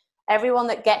coasting. Everyone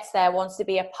that gets there wants to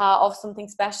be a part of something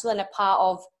special and a part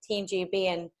of Team GB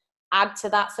and add to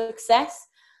that success.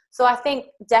 So I think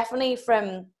definitely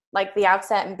from like the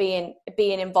outset and being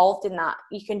involved in that,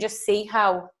 you can just see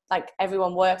how like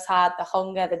everyone works hard, the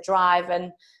hunger, the drive,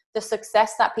 and the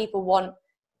success that people want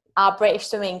our British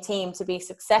swimming team to be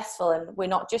successful. And we're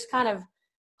not just kind of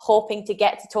hoping to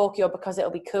get to Tokyo because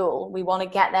it'll be cool. We want to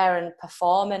get there and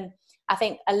perform. And I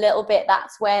think a little bit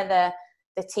that's where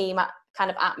the team kind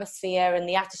of atmosphere and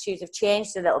the attitudes have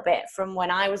changed a little bit from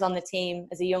when I was on the team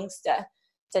as a youngster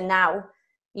to now.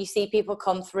 You see people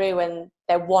come through and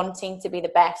they're wanting to be the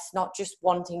best, not just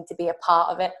wanting to be a part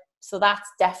of it. So that's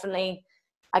definitely,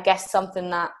 I guess, something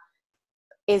that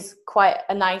is quite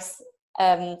a nice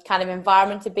kind of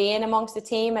environment to be in amongst the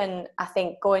team. And I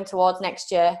think going towards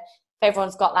next year, if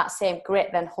everyone's got that same grit,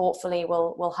 then hopefully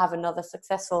we'll have another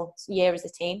successful year as a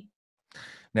team.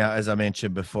 Now, as I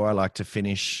mentioned before, I like to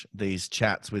finish these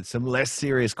chats with some less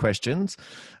serious questions,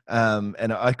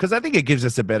 because I think it gives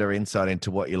us a better insight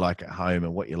into what you like at home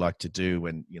and what you like to do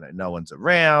when no one's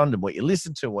around, and what you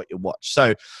listen to and what you watch.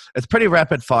 So it's pretty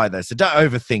rapid fire though, so don't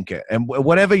overthink it. And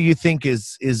whatever you think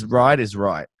is right is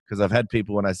right. Because I've had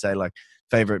people when I say like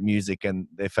favorite music and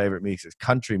their favorite music is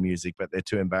country music, but they're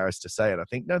too embarrassed to say it. I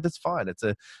think, no, that's fine. It's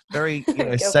a very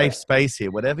safe space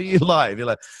here. Whatever you like. If you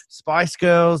like Spice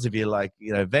Girls, if you like,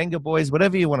 Venga Boys,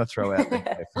 whatever you want to throw out there,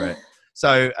 go for it.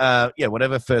 So,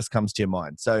 whatever first comes to your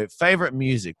mind. So favorite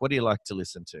music, what do you like to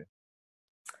listen to?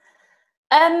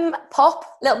 Pop,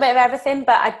 a little bit of everything,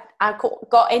 but I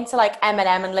got into like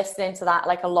Eminem and listening to that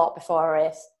like a lot before a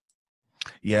race.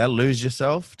 Yeah, Lose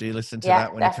Yourself. Do you listen to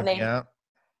that when definitely. You're coming out?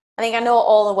 I think I know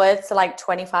all the words to like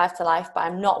 25 to Life, but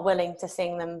I'm not willing to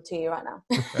sing them to you right now.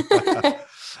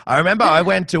 I remember I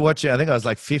went to watch it. I think I was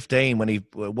like 15 when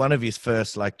one of his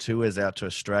first like tours out to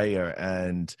Australia,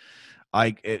 and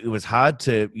it was hard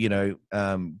to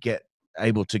get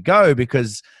able to go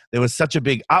because there was such a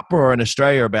big uproar in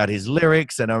Australia about his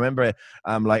lyrics. And I remember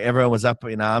like everyone was up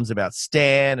in arms about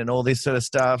Stan and all this sort of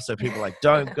stuff. So people like,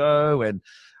 don't go. And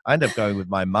I ended up going with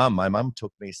my mum. My mum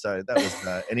took me. So that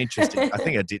was an interesting, I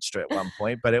think I ditched her at one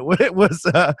point, but it was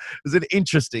an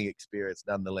interesting experience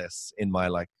nonetheless in my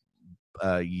like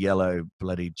yellow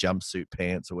bloody jumpsuit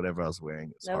pants or whatever I was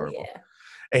wearing. It's horrible. Yeah.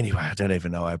 Anyway, I don't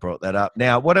even know I brought that up.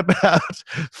 Now, what about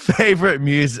favorite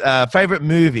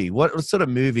movie? What sort of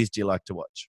movies do you like to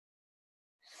watch?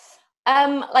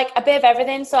 Like a bit of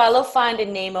everything. So I love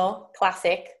Finding Nemo,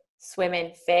 classic,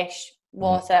 swimming, fish,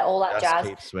 water, all that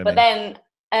jazz. But then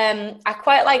I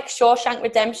quite like Shawshank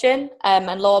Redemption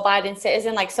and Law Abiding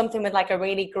Citizen, like something with like a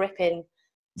really gripping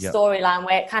storyline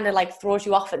where it kind of like throws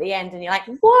you off at the end and you're like,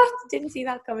 what? Didn't see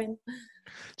that coming.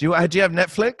 Do you have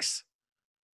Netflix?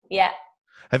 Yeah.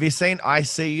 Have you seen I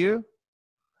See You?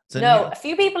 No, a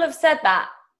few people have said that.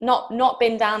 Not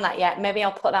been down that yet. Maybe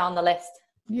I'll put that on the list.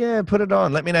 Yeah, put it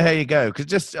on. Let me know how you go.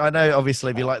 Because I know,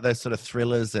 obviously, if you like those sort of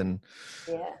thrillers, and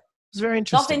it's very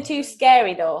interesting. Nothing too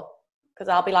scary, though, because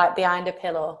I'll be like behind a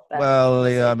pillow. Well,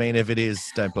 yeah, I mean, if it is,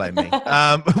 don't blame me.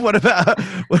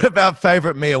 What about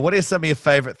favorite meal? What are some of your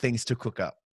favorite things to cook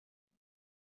up?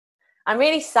 I'm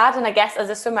really sad, and I guess as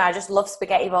a swimmer, I just love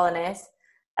spaghetti bolognese.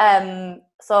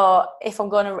 So if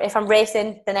I'm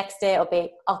racing the next day,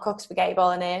 I'll cook spaghetti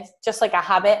bolognese, just like a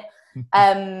habit.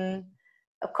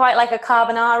 Quite like a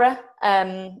carbonara.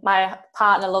 My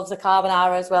partner loves a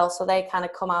carbonara as well, so they kind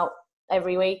of come out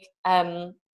every week,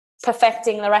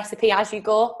 perfecting the recipe as you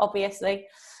go, obviously.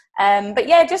 But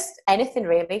yeah, just anything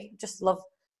really. Just love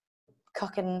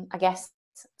cooking, I guess.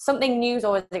 Something new is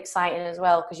always exciting as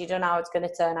well, because you don't know how it's going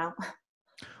to turn out.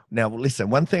 Now, listen,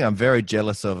 one thing I'm very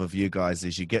jealous of you guys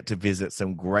is you get to visit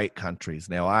some great countries.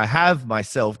 Now, I have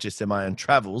myself just in my own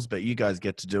travels, but you guys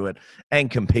get to do it and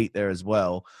compete there as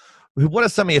well. What are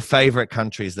some of your favorite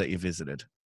countries that you visited?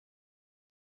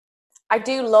 I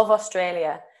do love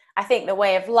Australia. I think the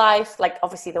way of life, like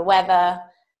obviously the weather,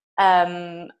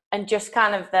 and just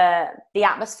kind of the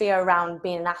atmosphere around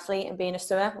being an athlete and being a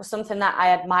swimmer was something that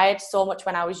I admired so much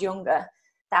when I was younger,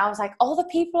 that I was like, all the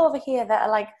people over here that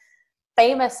are like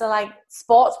famous are like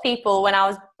sports people. When I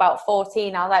was about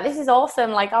 14, I was like, this is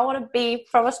awesome. Like, I want to be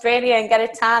from Australia and get a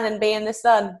tan and be in the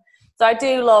sun. So I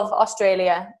do love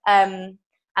Australia. And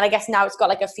I guess now it's got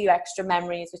like a few extra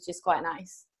memories, which is quite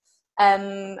nice.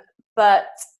 But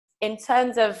in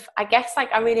terms of, I guess,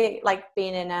 like I really like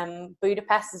being in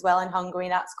Budapest as well, in Hungary.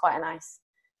 That's quite a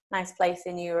nice place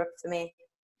in Europe for me.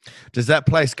 Does that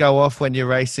place go off when you're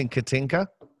racing Katinka?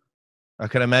 I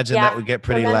can imagine that would get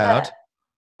pretty loud.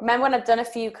 Remember when I've done a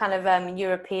few kind of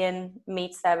European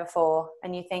meets there before,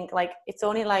 and you think like it's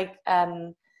only like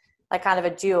kind of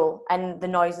a duel, and the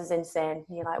noise is insane.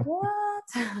 And you're like, what?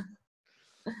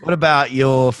 What about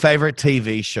your favorite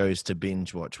TV shows to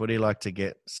binge watch? What do you like to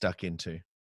get stuck into?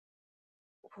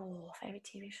 Oh, favorite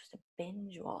TV shows to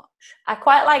binge watch. I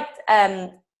quite liked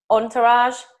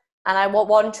Entourage, and I want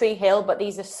One Tree Hill, but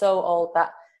these are so old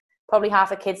that probably half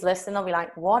the kids listening, they'll be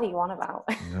like, what are you on about?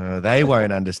 No, they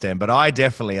won't understand, but I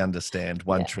definitely understand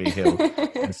One Tree Hill.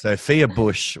 And Sophia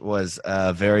Bush was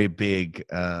a very big,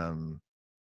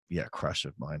 crush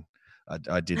of mine.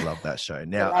 I did love that show.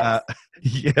 Now,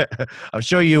 yeah, I'm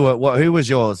sure you were. Who was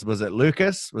yours? Was it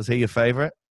Lucas? Was he your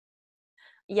favorite?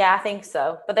 Yeah, I think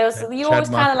so. But you always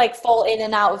kind of like fall in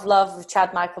and out of love with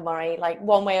Chad Michael Murray, like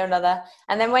one way or another.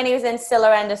 And then when he was in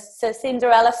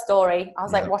Cinderella Story, I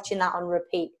was like watching that on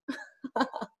repeat.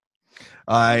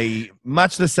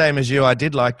 Much the same as you. I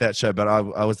did like that show, but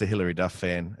I was a Hilary Duff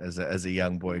fan as a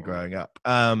young boy growing up.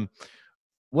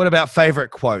 What about favorite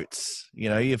quotes? You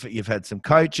know, you've had some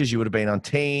coaches. You would have been on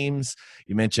teams.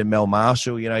 You mentioned Mel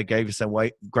Marshall. You know, gave you some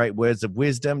great words of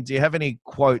wisdom. Do you have any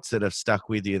quotes that have stuck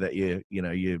with you that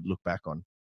you look back on?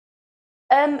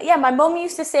 Yeah, my mum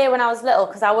used to say when I was little,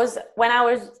 because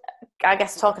I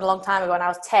guess talking a long time ago, when I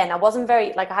was 10, I wasn't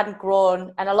very, like, I hadn't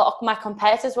grown, and a lot of my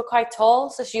competitors were quite tall.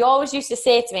 So she always used to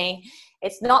say to me,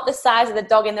 it's not the size of the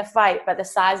dog in the fight, but the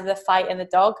size of the fight in the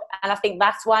dog. And I think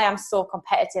that's why I'm so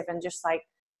competitive and just like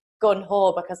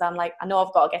gun-ho, because I'm like, I know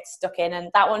I've got to get stuck in, and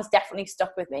that one's definitely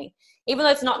stuck with me. Even though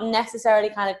it's not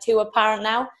necessarily kind of too apparent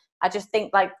now, I just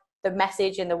think like the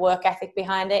message and the work ethic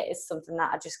behind it is something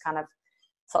that I just kind of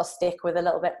sort of stick with a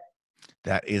little bit.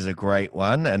 That is a great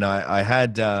one. And I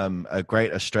had a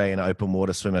great Australian open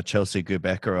water swimmer, Chelsea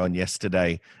Gubecker, on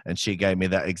yesterday, and she gave me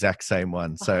that exact same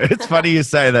one. So it's funny you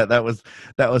say that. That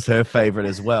was her favorite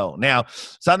as well. Now,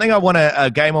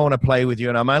 a game I want to play with you,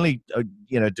 and I'm only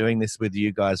doing this with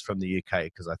you guys from the UK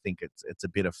because I think it's a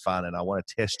bit of fun, and I want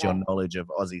to test your knowledge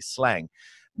of Aussie slang.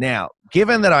 Now,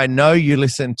 given that I know you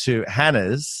listen to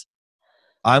Hannah's,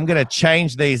 I'm going to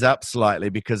change these up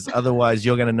slightly because otherwise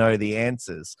you're going to know the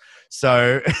answers.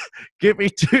 So give me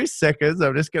 2 seconds.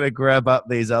 I'm just going to grab up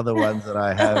these other ones that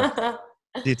I have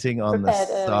sitting on the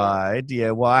side.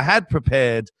 Yeah, well, I had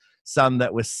prepared some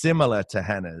that were similar to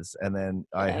Hannah's, and then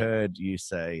I heard you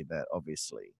say that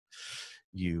obviously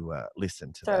you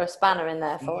listen to throw a spanner in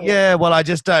there for you. Yeah, well, I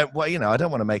just don't. Well, I don't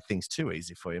want to make things too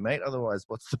easy for you, mate. Otherwise,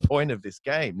 what's the point of this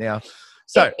game? Now,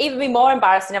 so it'd even be more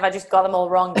embarrassing if I just got them all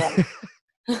wrong then.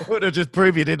 Would have just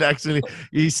proved you didn't actually.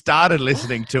 You started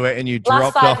listening to it and you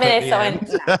dropped off. Last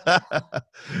 5 minutes.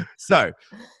 So,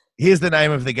 here's the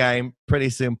name of the game. Pretty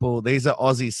simple. These are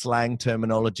Aussie slang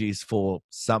terminologies for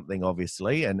something,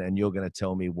 obviously, and you're going to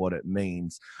tell me what it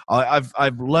means.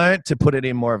 I've learned to put it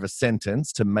in more of a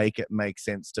sentence to make it make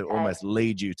sense, to almost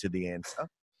lead you to the answer.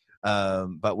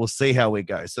 But we'll see how we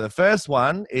go. So the first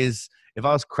one is, if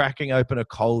I was cracking open a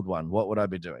cold one, what would I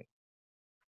be doing?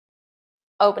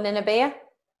 Opening a beer?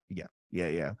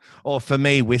 Yeah. Or for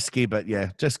me, whiskey, but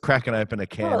yeah, just cracking open a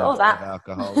can of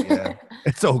alcohol. Yeah,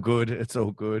 it's all good.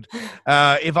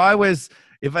 I'll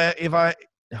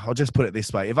just put it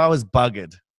this way. If I was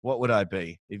buggered, what would I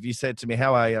be? If you said to me,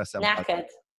 how are you? Knackered,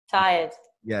 tired.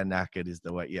 Yeah, knackered is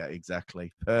the way. Yeah,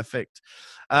 exactly. Perfect.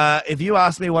 If you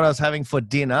asked me what I was having for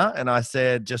dinner and I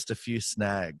said just a few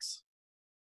snags.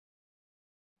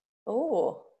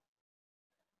 Oh,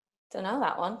 don't know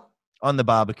that one. On the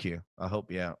barbecue. I'll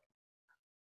help you out.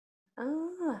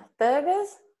 Burgers?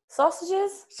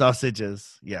 Sausages?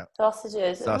 Yeah.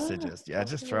 Sausages. Yeah,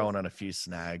 just throwing on a few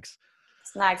snags.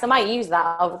 Snags. I might use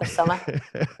that over the summer.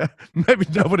 Maybe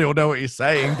nobody will know what you're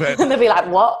saying, but they'll be like,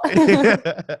 "What?"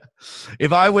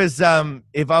 If I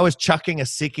was chucking a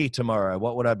sickie tomorrow,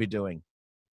 what would I be doing?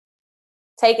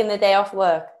 Taking the day off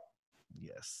work.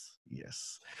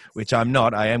 Yes. Which I'm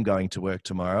not. I am going to work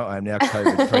tomorrow. I'm now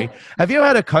COVID free. Have you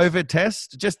had a COVID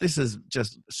test? This is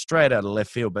just straight out of left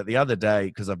field. But the other day,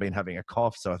 because I've been having a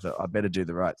cough, so I thought I better do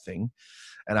the right thing.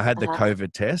 And I had the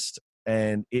COVID test,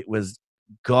 and it was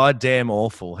goddamn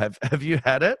awful. Have you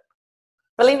had it?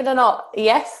 Believe it or not,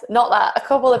 yes. Not that a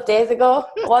couple of days ago.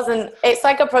 It's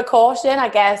like a precaution, I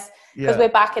guess, because we're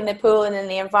back in the pool and in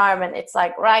the environment. It's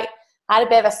like, right, I had a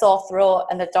bit of a sore throat,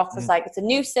 and the doctor's like, it's a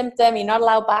new symptom. You're not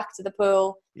allowed back to the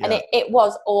pool. Yeah. And it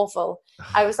was awful.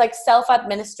 I was like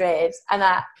self-administrated, and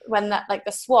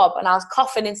the swab, and I was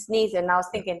coughing and sneezing, and I was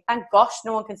thinking, thank gosh,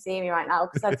 no one can see me right now,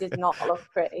 because I did not look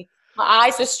pretty. My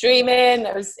eyes were streaming.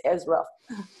 It was rough.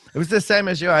 It was the same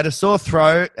as you. I had a sore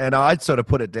throat, and I'd sort of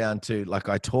put it down to, like,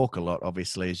 I talk a lot,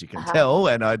 obviously, as you can tell,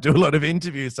 and I do a lot of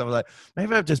interviews. So I was like,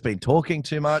 maybe I've just been talking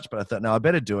too much, but I thought, no, I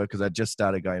better do it because I just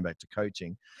started going back to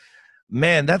coaching.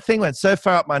 Man, that thing went so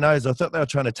far up my nose, I thought they were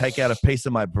trying to take out a piece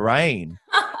of my brain.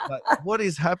 Like, what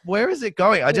is happening? Where is it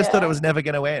going? I just thought it was never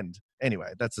going to end.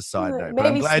 Anyway, that's a side note.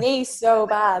 Maybe sneeze so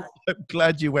bad. I'm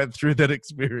glad you went through that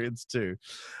experience too.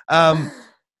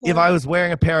 If I was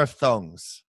wearing a pair of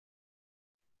thongs,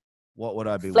 what would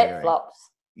I be wearing? Flip-flops.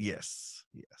 Yes.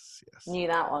 Knew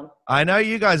that one. I know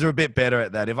you guys are a bit better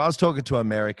at that. If I was talking to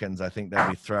Americans, I think they'd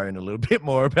be throwing a little bit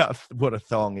more about what a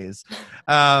thong is.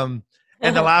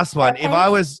 And the last one, if I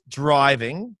was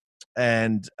driving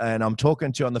and I'm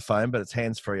talking to you on the phone, but it's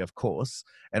hands-free, of course,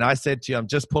 and I said to you, I'm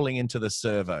just pulling into the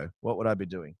servo, what would I be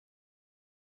doing?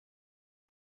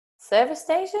 Service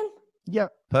station? Yeah,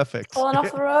 perfect. Pulling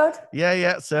off the road?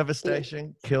 Yeah, service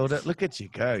station. Killed it. Look at you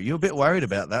go. You're a bit worried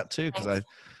about that too, because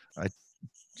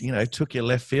I took your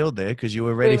left field there because you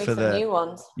were ready for the new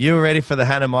ones. You were ready for the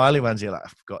Hannah Miley ones. You're like,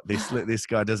 I've got this. This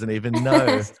guy doesn't even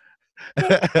know.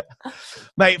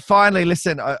 Mate, finally,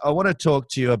 listen, I want to talk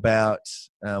to you about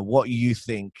what you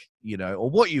think, or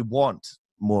what you want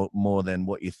more than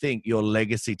what you think your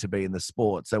legacy to be in the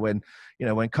sport. So when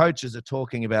coaches are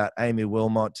talking about Amy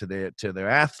Wilmot to their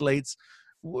athletes,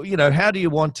 how do you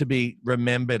want to be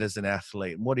remembered as an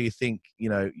athlete? And what do you think,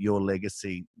 your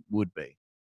legacy would be?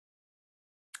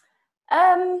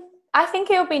 I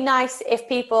think it would be nice if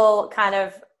people kind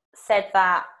of said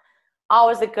that I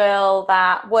was a girl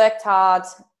that worked hard,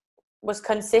 was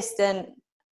consistent,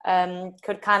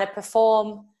 could kind of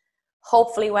perform,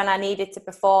 hopefully when I needed to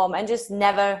perform, and just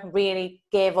never really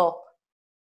gave up,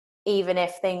 even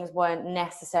if things weren't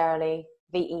necessarily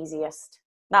the easiest.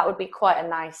 That would be quite a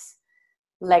nice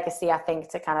legacy, I think,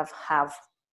 to kind of have.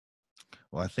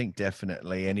 Well, I think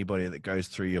definitely anybody that goes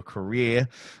through your career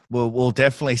will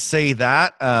definitely see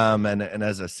that. And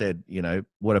as I said,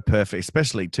 what a perfect,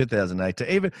 especially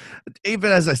 2008.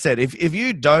 Even as I said, if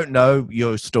you don't know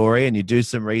your story and you do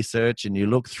some research and you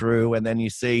look through and then you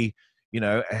see,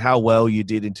 how well you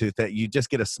did in 2000, you just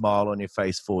get a smile on your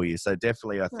face for you. So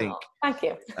definitely, I think. Thank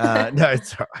you. No,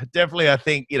 it's definitely. I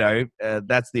think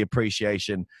that's the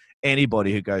appreciation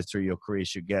anybody who goes through your career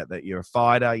should get. That you're a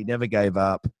fighter, you never gave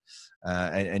up.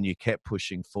 And you kept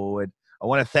pushing forward. I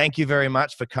want to thank you very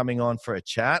much for coming on for a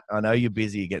chat. I know you're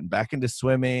busy. You're getting back into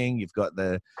swimming. You've got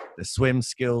the swim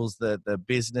skills, the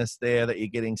business there that you're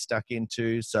getting stuck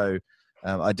into. So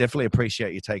I definitely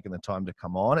appreciate you taking the time to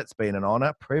come on. It's been an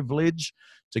honor, privilege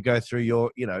to go through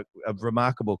your, a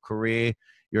remarkable career.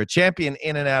 You're a champion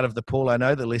in and out of the pool. I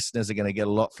know the listeners are going to get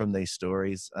a lot from these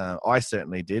stories. I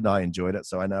certainly did. I enjoyed it,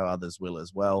 so I know others will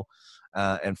as well.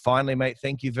 And finally, mate,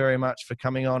 thank you very much for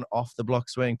coming on Off the Block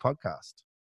Swimming Podcast.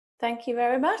 Thank you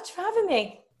very much for having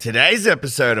me. Today's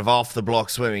episode of Off the Block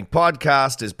Swimming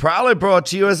Podcast is proudly brought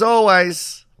to you, as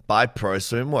always, by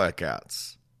ProSwim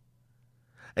Workouts.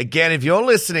 Again, if you're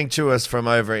listening to us from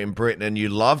over in Britain and you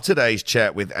love today's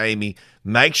chat with Amy,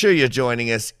 make sure you're joining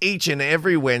us each and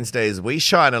every Wednesday as we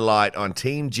shine a light on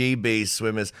Team GB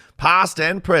swimmers, past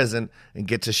and present, and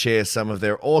get to share some of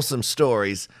their awesome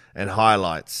stories and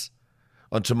highlights.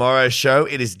 On tomorrow's show,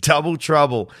 it is double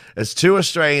trouble as two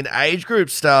Australian age group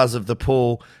stars of the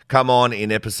pool come on in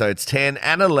episodes 10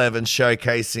 and 11,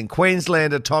 showcasing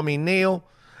Queenslander Tommy Neal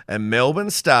and Melbourne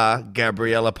star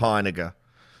Gabriella Pinegar.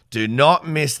 Do not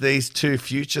miss these two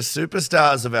future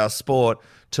superstars of our sport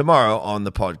tomorrow on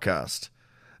the podcast.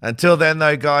 Until then,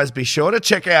 though, guys, be sure to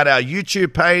check out our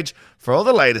YouTube page for all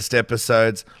the latest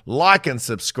episodes. Like and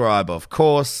subscribe, of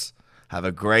course. Have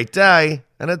a great day,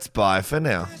 and it's bye for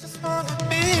now.